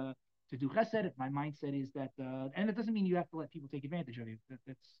trying to do chesed, if my mindset is that, and it doesn't mean you have to let people take advantage of you.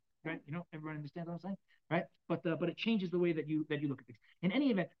 That's right. Everyone understands what I'm saying, right? But it changes the way that you look at things. In any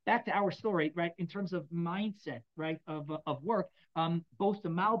event, back to our story, right? In terms of mindset, right, of work, both the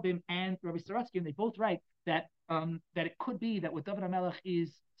Malbim and Rabbi Saratsky, they both write that it could be that what David HaMelech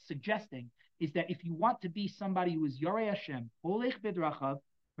is suggesting is that if you want to be somebody who is Yorei Hashem, Holech Bedrachav,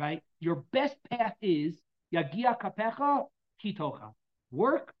 right, your best path is Yagia Kapecha Kitocha.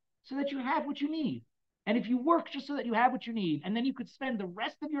 Work so that you have what you need. And if you work just so that you have what you need, and then you could spend the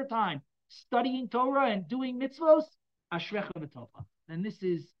rest of your time studying Torah and doing mitzvos, Ashrecha V'Tova. And this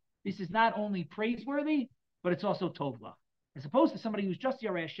is not only praiseworthy, but it's also Tovla. As opposed to somebody who's just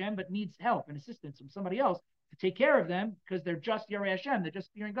Yarei Hashem but needs help and assistance from somebody else to take care of them because they're just Yarei Hashem, they're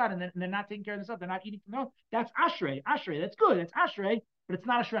just fearing God, and they're not taking care of themselves, they're not eating from their own. That's Ashrei. Ashrei, that's good. That's Ashrei, but it's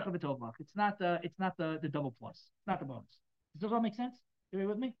not Ashrecha V'Tovla. It's not the double plus. It's not the bonus. Does this all make sense? Are you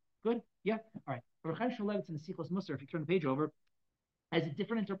with me? Good? Yeah? All right. Rav Chaim Shmulevitz in the Sichos Musar, if you turn the page over, has a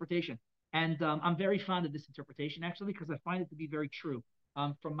different interpretation. And I'm very fond of this interpretation, actually, because I find it to be very true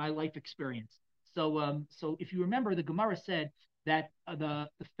from my life experience. So if you remember, the Gemara said that the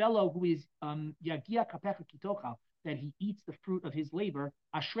fellow who is Yagia Kapecha Kitocha, that he eats the fruit of his labor,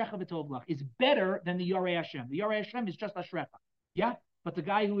 Ashrecha V'Tovlach, is better than the Yorei Hashem. The Yorei Hashem is just Ashrecha. Yeah? But the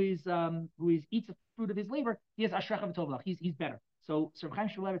guy who eats the fruit of his labor, he has Ashrecha V'Tovlach. He's better. So Chaim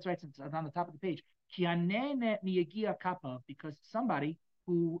Shmulevitz writes on the top of the page, because somebody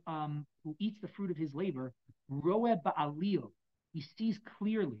who eats the fruit of his labor, roeh ba'alio, he sees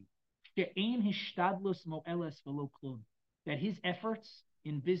clearly that his efforts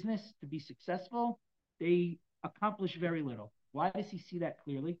in business to be successful, they accomplish very little. Why does he see that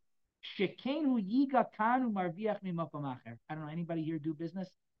clearly? I don't know, anybody here do business?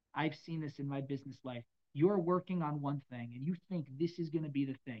 I've seen this in my business life. You're working on one thing and you think this is going to be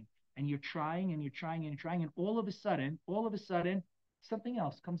the thing. And you're trying and you're trying and you're trying. And all of a sudden, something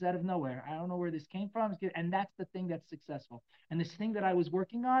else comes out of nowhere. I don't know where this came from. And that's the thing that's successful. And this thing that I was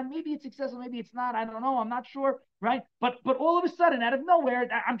working on, maybe it's successful, maybe it's not. I don't know. I'm not sure. Right. But all of a sudden, out of nowhere,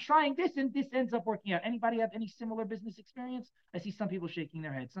 I'm trying this and this ends up working out. Anybody have any similar business experience? I see some people shaking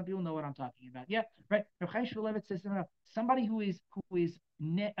their heads. Some people know what I'm talking about. Yeah. Right. Says somebody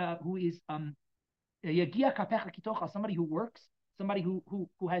somebody who works, somebody who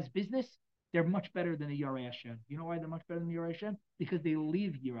has business, they're much better than the Yarei Hashem. You know why they're much better than the Yarei Hashem? Because they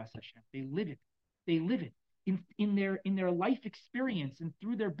live Yiras Hashem. They live it. They live it. In their life experience and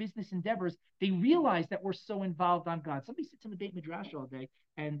through their business endeavors, they realize that we're so involved on God. Somebody sits in the Beit Midrash all day,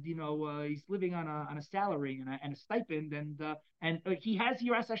 and he's living on a salary and a stipend, and he has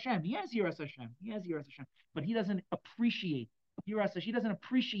Yiras Hashem. He has Yiras Hashem. He has Yiras Hashem, but he doesn't appreciate He doesn't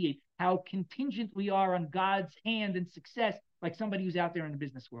appreciate how contingent we are on God's hand and success, like somebody who's out there in the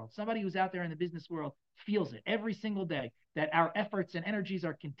business world. Somebody who's out there in the business world feels it every single day that our efforts and energies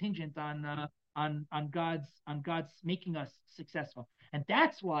are contingent on God's making us successful. And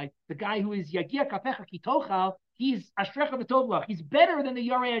that's why the guy who is Yagia Kapecha Kitochal, he's Ashrecha V'Tovlach. He's better than the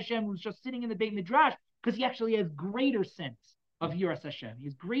Yarei Hashem who's just sitting in the Beit Midrash because he actually has greater sense of Yiras Hashem. He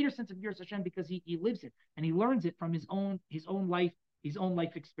has greater sense of Yiras Hashem because he lives it and he learns it from his own life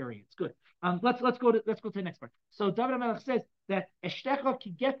experience. Good. Let's go to the next part. So David HaMelech says that Eshtecha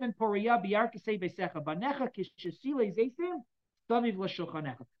ki gefen poriya biyarkesei besecha banecha kishesile zeisim staviv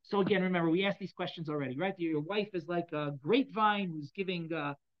l'shulchanecha. So again, remember we asked these questions already, right? Your wife is like a grapevine who's giving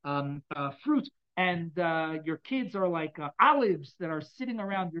fruit, and your kids are like olives that are sitting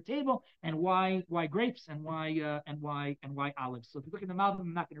around your table. And why grapes and why olives? So if you look at the Malbim,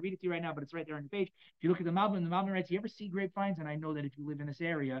 I'm not going to read it to you right now, but it's right there on the page. If you look at the Malbim writes, you ever see grapevines? And I know that if you live in this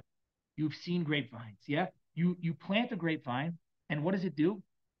area, you've seen grapevines. Yeah, you plant a grapevine, and what does it do?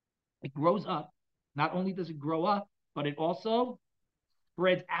 It grows up. Not only does it grow up, but it also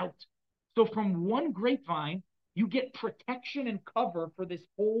spreads out. So from one grapevine, you get protection and cover for this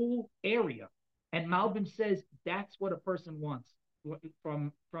whole area. And Malbim says that's what a person wants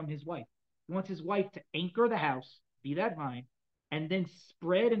from his wife. He wants his wife to anchor the house, be that vine, and then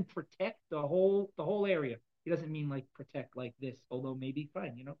spread and protect the whole area. He doesn't mean like protect like this, although maybe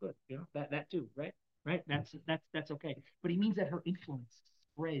fine, good, that too, right? Right? That's okay. But he means that her influence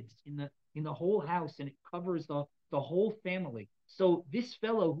spreads in the whole house and it covers the whole family. So this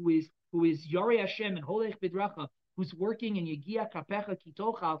fellow who is Yarei Hashem and Holech Bidracha, who's working in Yegia Kapecha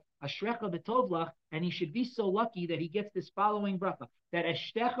Kitochal, Ashrecha V'Tovlach, and he should be so lucky that he gets this following bracha, that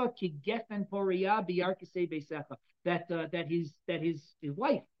Eshtecha ki gefen poriya biyarkesei beisecha, that his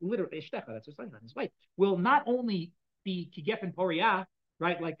wife, literally Eshtecha, that's what it's his wife, will not only be ki gefen poriya,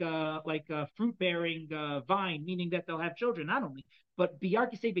 right, like a fruit-bearing vine, meaning that they'll have children, not only, but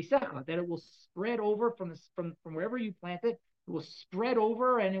biyarkesei beisecha, that it will spread over from wherever you plant it. It will spread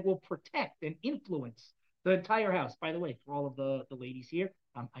over and it will protect and influence the entire house. By the way, for all of the ladies here,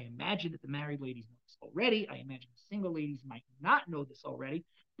 I imagine that the married ladies know this already. I imagine the single ladies might not know this already.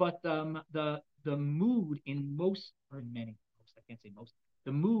 But the mood in most, or in many, I can't say most,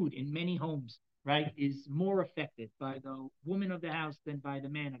 the mood in many homes, right, is more affected by the woman of the house than by the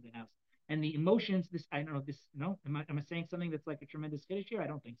man of the house. And the emotions, I don't know, am I saying something that's like a tremendous finish here? I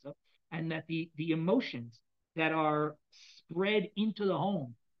don't think so. And that the emotions that are spread into the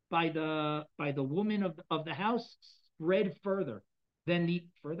home by the woman of the house spread further than the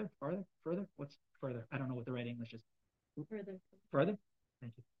further. What's further? I don't know what the right English is. Further.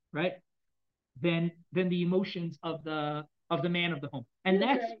 Thank you. Right. Than the emotions of the man of the home, and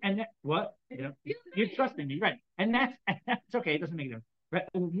what you're trusting me, right? And that's okay. It doesn't make a difference. Right.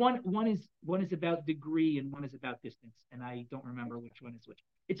 One is about degree and one is about distance, and I don't remember which one is which.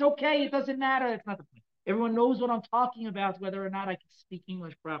 It's okay. It doesn't matter. It's not the point. Everyone knows what I'm talking about. Whether or not I can speak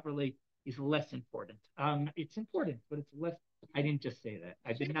English properly is less important. It's important, but it's less. I didn't just say that.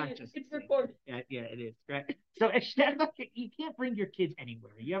 I did not just. It's important. Yeah, it is. Right. So you can't bring your kids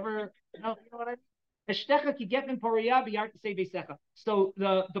anywhere. You ever? You know what I mean? So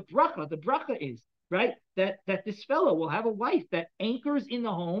the bracha is right that this fellow will have a wife that anchors in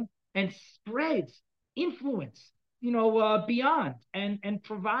the home and spreads influence, beyond and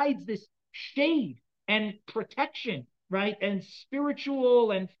provides this shade and protection, right? And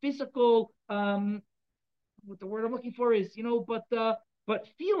spiritual and physical, what the word I'm looking for is, but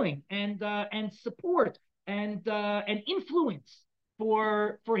feeling and support and influence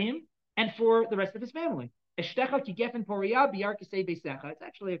for him and for the rest of his family. It's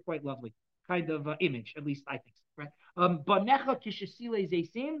actually a quite lovely kind of image, at least I think so, right? Banecha kishesile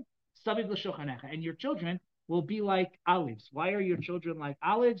zeisim saviv l'shulchanecha, and your children will be like olives. Why are your children like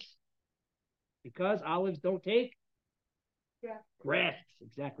olives? Because olives don't take grafts.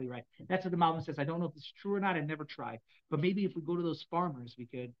 Exactly right. That's what the Malbim says. I don't know if this is true or not. I've never tried, but maybe if we go to those farmers, we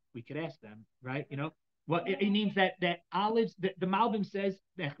could ask them, right? Well, it means that olives. The Malbim says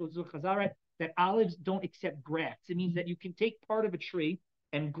that olives don't accept grafts. It means that you can take part of a tree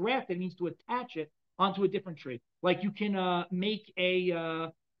and graft. It means to attach it onto a different tree. Like you can make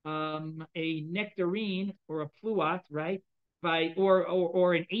a nectarine or a pluot, right? By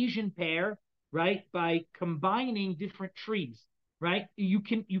or an Asian pear, right? By combining different trees, right? You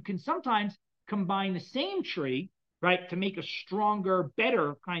can sometimes combine the same tree, right, to make a stronger,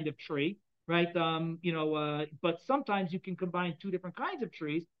 better kind of tree, right? But sometimes you can combine two different kinds of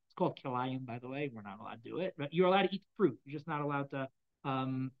trees. It's called kilayim, by the way. We're not allowed to do it. But you're allowed to eat fruit. You're just not allowed to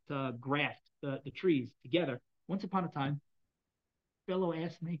graft the trees together. Once upon a time, a fellow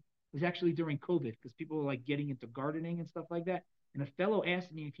asked me, it was actually during COVID because people were like getting into gardening and stuff like that. And a fellow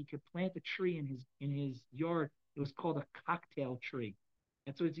asked me if he could plant a tree in his yard. It was called a cocktail tree.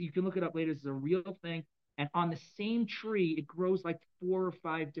 And so you can look it up later. It's a real thing. And on the same tree, it grows like 4 or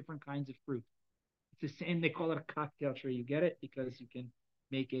 5 different kinds of fruit. It's the same. They call it a cocktail tree. You get it? Because you can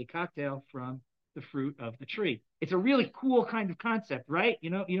make a cocktail from the fruit of the tree. It's a really cool kind of concept, right? You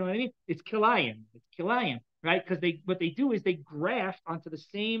know what I mean? It's kilayim. It's kilayim, right? Because what they do is they graft onto the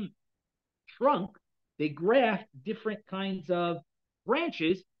same trunk, they graft different kinds of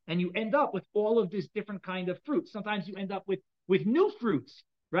branches, and you end up with all of this different kind of fruit. Sometimes you end up with new fruits,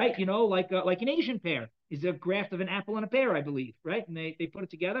 right? Like an Asian pear is a graft of an apple and a pear, I believe, right? And they put it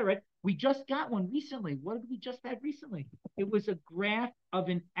together, right? We just got one recently. What did we just have recently? It was a graft of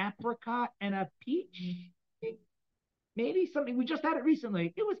an apricot and a peach. Maybe something we just had it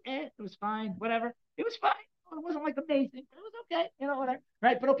recently. It was fine, whatever. It was fine. It wasn't like amazing, but it was okay, whatever.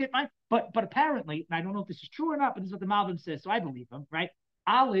 Right? But okay, fine. But apparently, and I don't know if this is true or not, but this is what the Malbim says, so I believe him, right?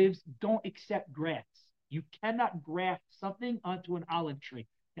 Olives don't accept grafts. You cannot graft something onto an olive tree.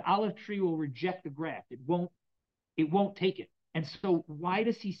 The olive tree will reject the graft. It won't take it. And so why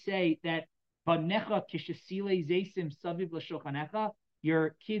does he say that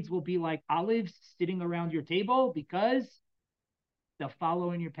your kids will be like olives sitting around your table? Because they'll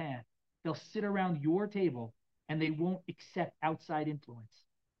follow in your path. They'll sit around your table and they won't accept outside influence.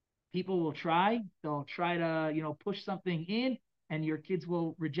 People will they'll try to, push something in, and your kids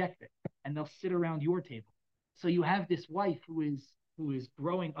will reject it and they'll sit around your table. So you have this wife who is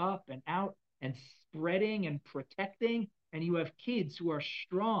growing up and out and spreading and protecting, and you have kids who are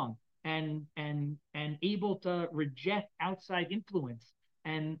strong and able to reject outside influence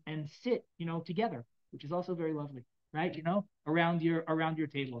and sit, together, which is also very lovely, right? Around your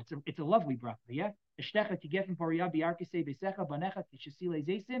table. It's a lovely bracha, yeah.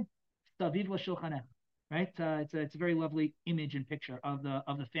 Right? It's a very lovely image and picture of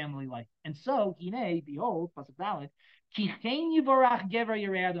the family life. And so, behold, pasuk daled,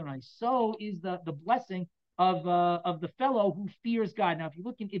 so is the blessing of the fellow who fears God. Now, if you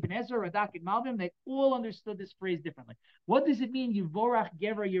look in Ibn Ezra, Radak, and Malbim, they all understood this phrase differently. What does it mean, Yivorach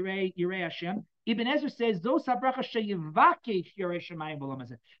Gever Yirei Hashem? Ibn Ezra says, those bracha sheyivakesh Yirei Shemayim b'olam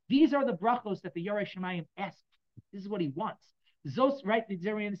hazeh. These are the brachos that the Yirei Shemayim asks. This is what he wants. Zos, right? Does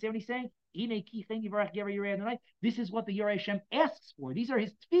everyone understand what he's saying? This is what the Yirei Hashem asks for. These are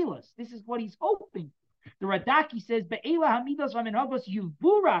his tefillas. This is what he's hoping for. The Radaki says,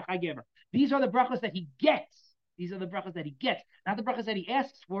 these are the brachos that he gets. These are the brachos that he gets. Not the brachos that he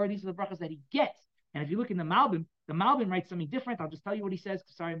asks for. These are the brachos that he gets. And if you look in the Malbim writes something different. I'll just tell you what he says.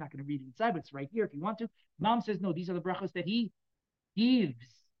 Sorry, I'm not going to read it inside, but it's right here if you want to. Malbim says, no, these are the brachos that he gives.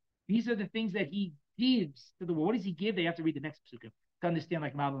 These are the things that he gives to the world. What does he give? They have to read the next psukim to understand,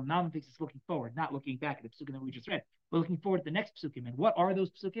 like Malbim thinks it's looking forward, not looking back at the psukim that we just read, but looking forward to the next psukim. And what are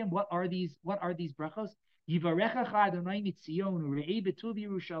those psukim? What are these brachos? Yivarechacha Adonai mitzion u're'ei betuv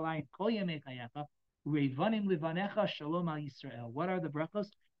Yerushalayim kol yemei chayecha u'reivanim levanecha shalom al Yisrael. What are the brachos?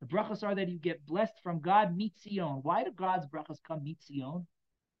 The brachos are that you get blessed from God mitzion. Why do God's brachos come mitzion?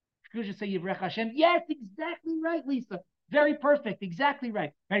 You just say Yivrech Hashem. Yes, exactly right, Lisa. Very perfect. Exactly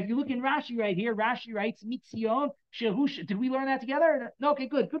right. Right. If you look in Rashi right here, Rashi writes Mitzion Shehush. Did we learn that together? No. Okay.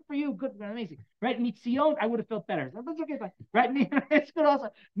 Good. Good for you. Good. Amazing. Right. Mitzion. I would have felt better. That's okay. Fine. Right. It's good also.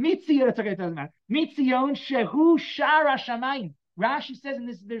 Mitzion. It's okay. It doesn't matter. Mitzion Shehu Shara Shamayim. Rashi says,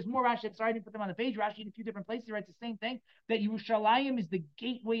 and there's more Rashi. Sorry, I didn't put them on the page. Rashi in a few different places writes the same thing, that Yerushalayim is the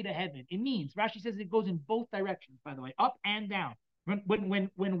gateway to heaven. It means Rashi says it goes in both directions. By the way, up and down.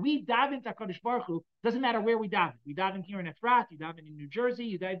 When we daven to HaKadosh Baruch Hu, doesn't matter where we daven. We daven here in Efrat, you daven in New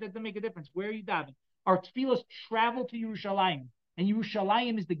Jersey, it doesn't make a difference where you daven. Our tefillos travel to Yerushalayim, and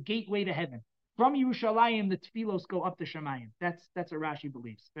Yerushalayim is the gateway to heaven. From Yerushalayim, the tefillos go up to Shemayim. That's what Rashi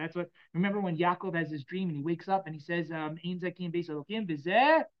believes. That's what. Remember when Yaakov has his dream and he wakes up and he says, "Ein zakim beis Elokim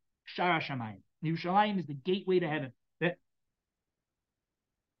v'zeh shara Shemayim." Yerushalayim is the gateway to heaven.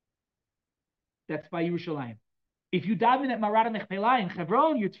 That's by Yerushalayim. If you daven at Marat Mechpelah in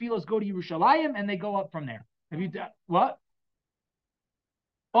Hebron, your tefillos go to Yerushalayim and they go up from there. Have you what?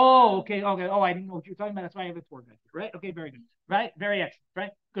 Oh, okay. Oh, I didn't know what you were talking about. That's why I have a tour guide here, right? Okay, very good. Right? Very excellent.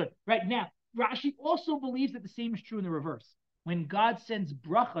 Right? Good. Right now, Rashi also believes that the same is true in the reverse. When God sends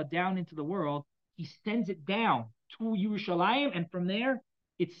bracha down into the world, he sends it down to Yerushalayim, and from there,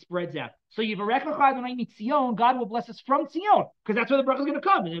 it spreads out. So God will bless us from Tzion, because that's where the bracha is going to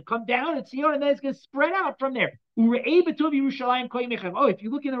come. And it'll come down at Tzion, and then it's going to spread out from there. Oh, if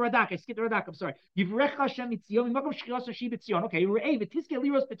you look in the Radak, I skipped the Radak, I'm sorry. Okay,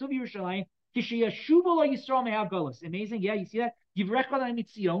 amazing. Yeah, you see that? You'll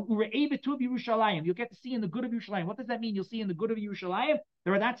get to see in the good of Yerushalayim. What does that mean? You'll see in the good of Yerushalayim.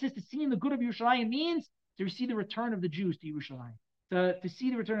 The Radak says to see in the good of Yerushalayim means to see the return of the Jews to Yerushalayim. To see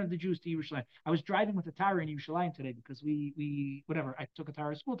the return of the Jews to Yerushalayim. I was driving with a Tara in Yerushalayim today because we whatever, I took a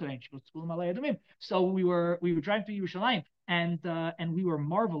Tara to school today and she goes to school in Malay Adumim. So we were driving through Yerushalayim and we were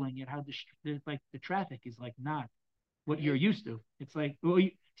marveling at how the traffic is like not what you're used to. It's like, well,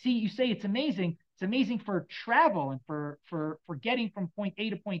 you say it's amazing. It's amazing for travel and for getting from point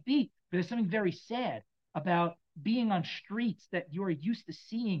A to point B, but there's something very sad about being on streets that you're used to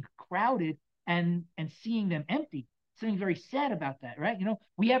seeing crowded and seeing them empty. Something very sad about that, right? You know,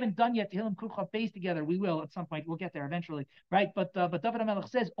 we haven't done yet Tehillim Kuf Beis together. We will at some point. We'll get there eventually, right? But David HaMelech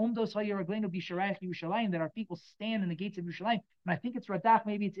says, "Omdos ha'yeraglenu b'sharayach Yerushalayim," that our people stand in the gates of Yerushalayim. And I think it's Radak,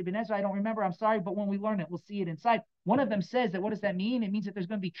 maybe it's Ibn Ezra. I don't remember. I'm sorry, but when we learn it, we'll see it inside. One of them says that. What does that mean? It means that there's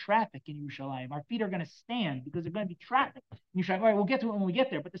going to be traffic in Yerushalayim. Our feet are going to stand because there's going to be traffic in Yerushalayim. All right, we'll get to it when we get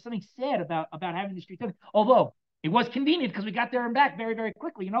there. But there's something sad about having the street. Although it was convenient because we got there and back very, very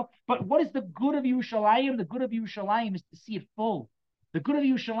quickly, you know. But what is the good of Yerushalayim? The good of Yerushalayim is to see it full. The good of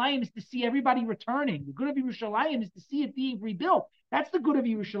Yerushalayim is to see everybody returning. The good of Yerushalayim is to see it being rebuilt. That's the good of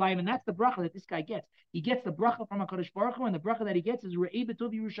Yerushalayim, and that's the bracha that this guy gets. He gets the bracha from HaKadosh Baruch Hu, and the bracha that he gets is Re'eh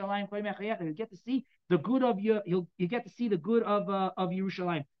b'tov Yerushalayim Kol Mechayach. He'll get to see the good of you get to see the good of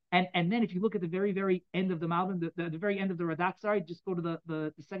Yerushalayim. And then if you look at the very, very end of the Malvin, the very end of the Radak, sorry, just go to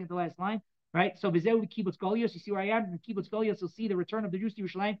the second to last line. Right, so Vizeu Kibbutz Golios, you see where I am. In Kibbutz Golios, you'll see the return of the Jews to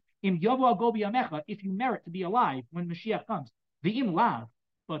Yerushalayim. Im Yavo Agobi Amecha, if you merit to be alive when Mashiach comes. The Im Lav,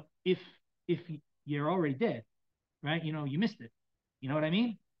 but if you're already dead, right? You know, you missed it. You know what I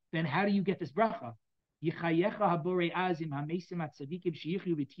mean? Then how do you get this bracha?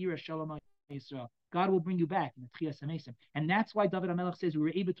 God will bring you back in the Tchias HaMesim. And that's why David HaMelech says,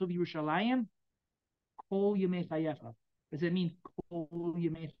 we're able to Yerushalayim, Kol Yemei Chayecha. Does it mean Kol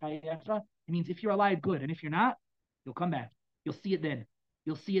Yemei Chayecha? It means if you're alive, good. And if you're not, you'll come back. You'll see it then.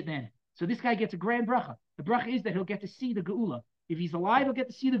 You'll see it then. So this guy gets a grand bracha. The bracha is that he'll get to see the Geula. If he's alive, he'll get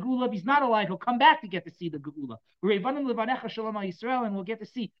to see the Geula. If he's not alive, he'll come back to get to see the Geula. And we'll get to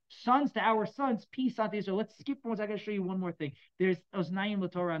see sons to our sons, peace unto Israel. Let's skip once. I got to show you one more thing. There's Oznayim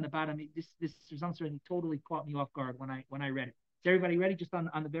L'Torah on the bottom. This answer totally caught me off guard when I read it. Is everybody ready? Just on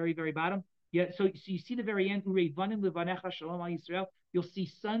the very, very bottom. Yeah, so you see the very end, you'll see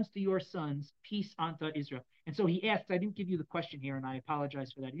sons to your sons, peace unto Israel. And so he asks, I didn't give you the question here, and I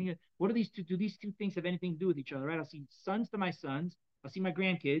apologize for that. What are these two? Do these two things have anything to do with each other, right? I'll see sons to my sons, I'll see my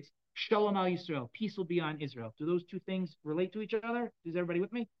grandkids, Shalom al Yisrael, peace will be on Israel. Do those two things relate to each other? Is everybody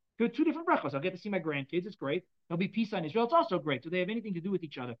with me? There are two different brachos. I'll get to see my grandkids, it's great. There'll be peace on Israel, it's also great. Do they have anything to do with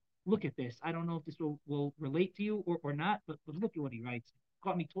each other? Look at this. I don't know if this will relate to you or not, but look at what he writes.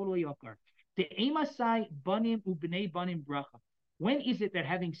 Caught me totally off guard. When is it that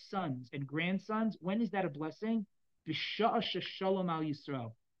having sons and grandsons, when is that a blessing? That's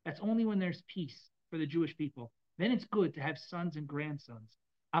only when there's peace for the Jewish people. Then it's good to have sons and grandsons.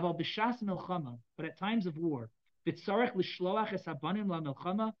 But at times of war, and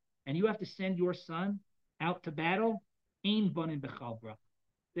you have to send your son out to battle, then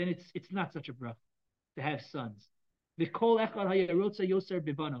it's not such a bracha to have sons.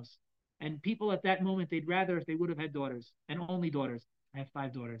 And people at that moment, they'd rather if they would have had daughters, and only daughters. I have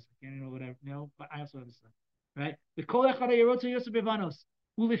 5 daughters. I can't know whatever. No, but I also have a son. Right? The kol echad hayarotza yosef bevanos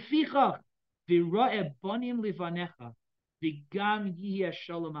ulefichach v'ra'eh banim levanecha v'gam yiheh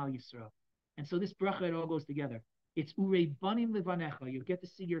shalom al Yisrael. And so this bracha, it all goes together. It's urei banim levanecha. You get to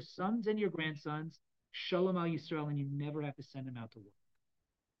see your sons and your grandsons, Shalom al Yisrael, and you never have to send them out to war.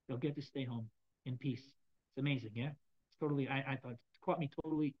 They'll get to stay home in peace. It's amazing, yeah. It's totally. I thought it caught me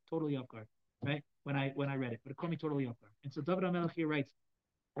totally off guard, right? When I read it, but it caught me totally off guard. And so David HaMelech here writes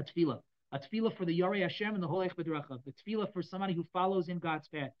a tefillah for the Yarei Hashem and the Holech B'drachav, the tefillah for somebody who follows in God's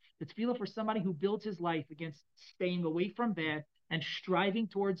path, the tefillah for somebody who builds his life against staying away from bad and striving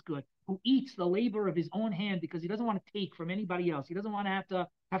towards good, who eats the labor of his own hand because he doesn't want to take from anybody else. He doesn't want to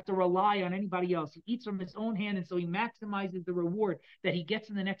have to rely on anybody else. He eats from his own hand, and so he maximizes the reward that he gets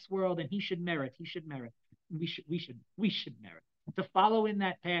in the next world, and he should merit. He should merit. We should merit to follow in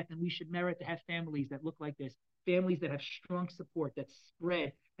that path, and we should merit to have families that look like this, families that have strong support, that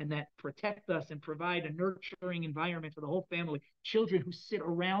spread and that protect us and provide a nurturing environment for the whole family. Children who sit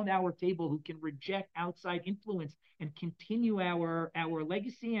around our table, who can reject outside influence and continue our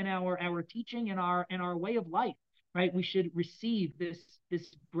legacy and our teaching and our way of life. Right? We should receive this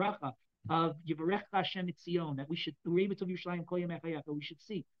bracha of Yivarech Hashem Etzion, that we should we should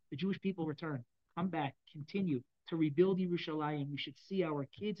see the Jewish people return, come back, continue to rebuild Yerushalayim. We should see our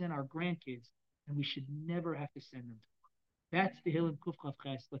kids and our grandkids, and we should never have to send them to war. That's the Tehillim Kuf Chav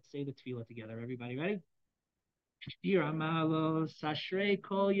Ches. Let's say the tefillah together. Everybody ready? Shir Amalos, Ashrei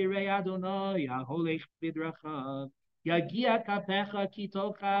Kol Yirei Adonai, Yaholech Bidrachav, Yagia Kapecha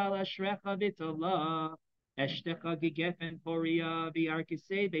Kitocha Ashrecha V'Tolah, Eshtecha Gegefen Poria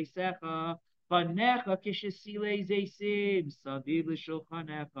V'Arkisei Beisecha, Panecha Kishesile Zeisim, Saviv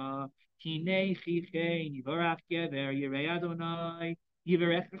L'Shulchanecha, Kinei Chichein, Yivarach Gever Yirei Adonai,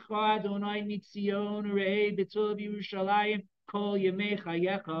 Yivarechecha Adonai Mitzion, Rei B'Tov Yerushalayim, Kol Yemei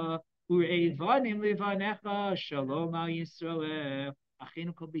Chayecha, U'evanim levanecha, Shalom al Yisrael.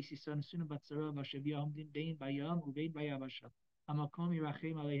 Achenu kol beis Yisrael, Nesunu batzara, Vashav Yahomdim bein bayam, uvein bayavasha. Hamakom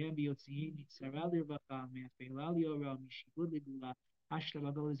yirachem aleihem biyotziim, Yitzara lirvacha, Me'afela liora, Mishigud ligula, Hashla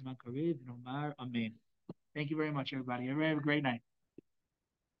v'agol izman karev, Nomar Amen. Thank you very much, everybody. Everybody have a great night.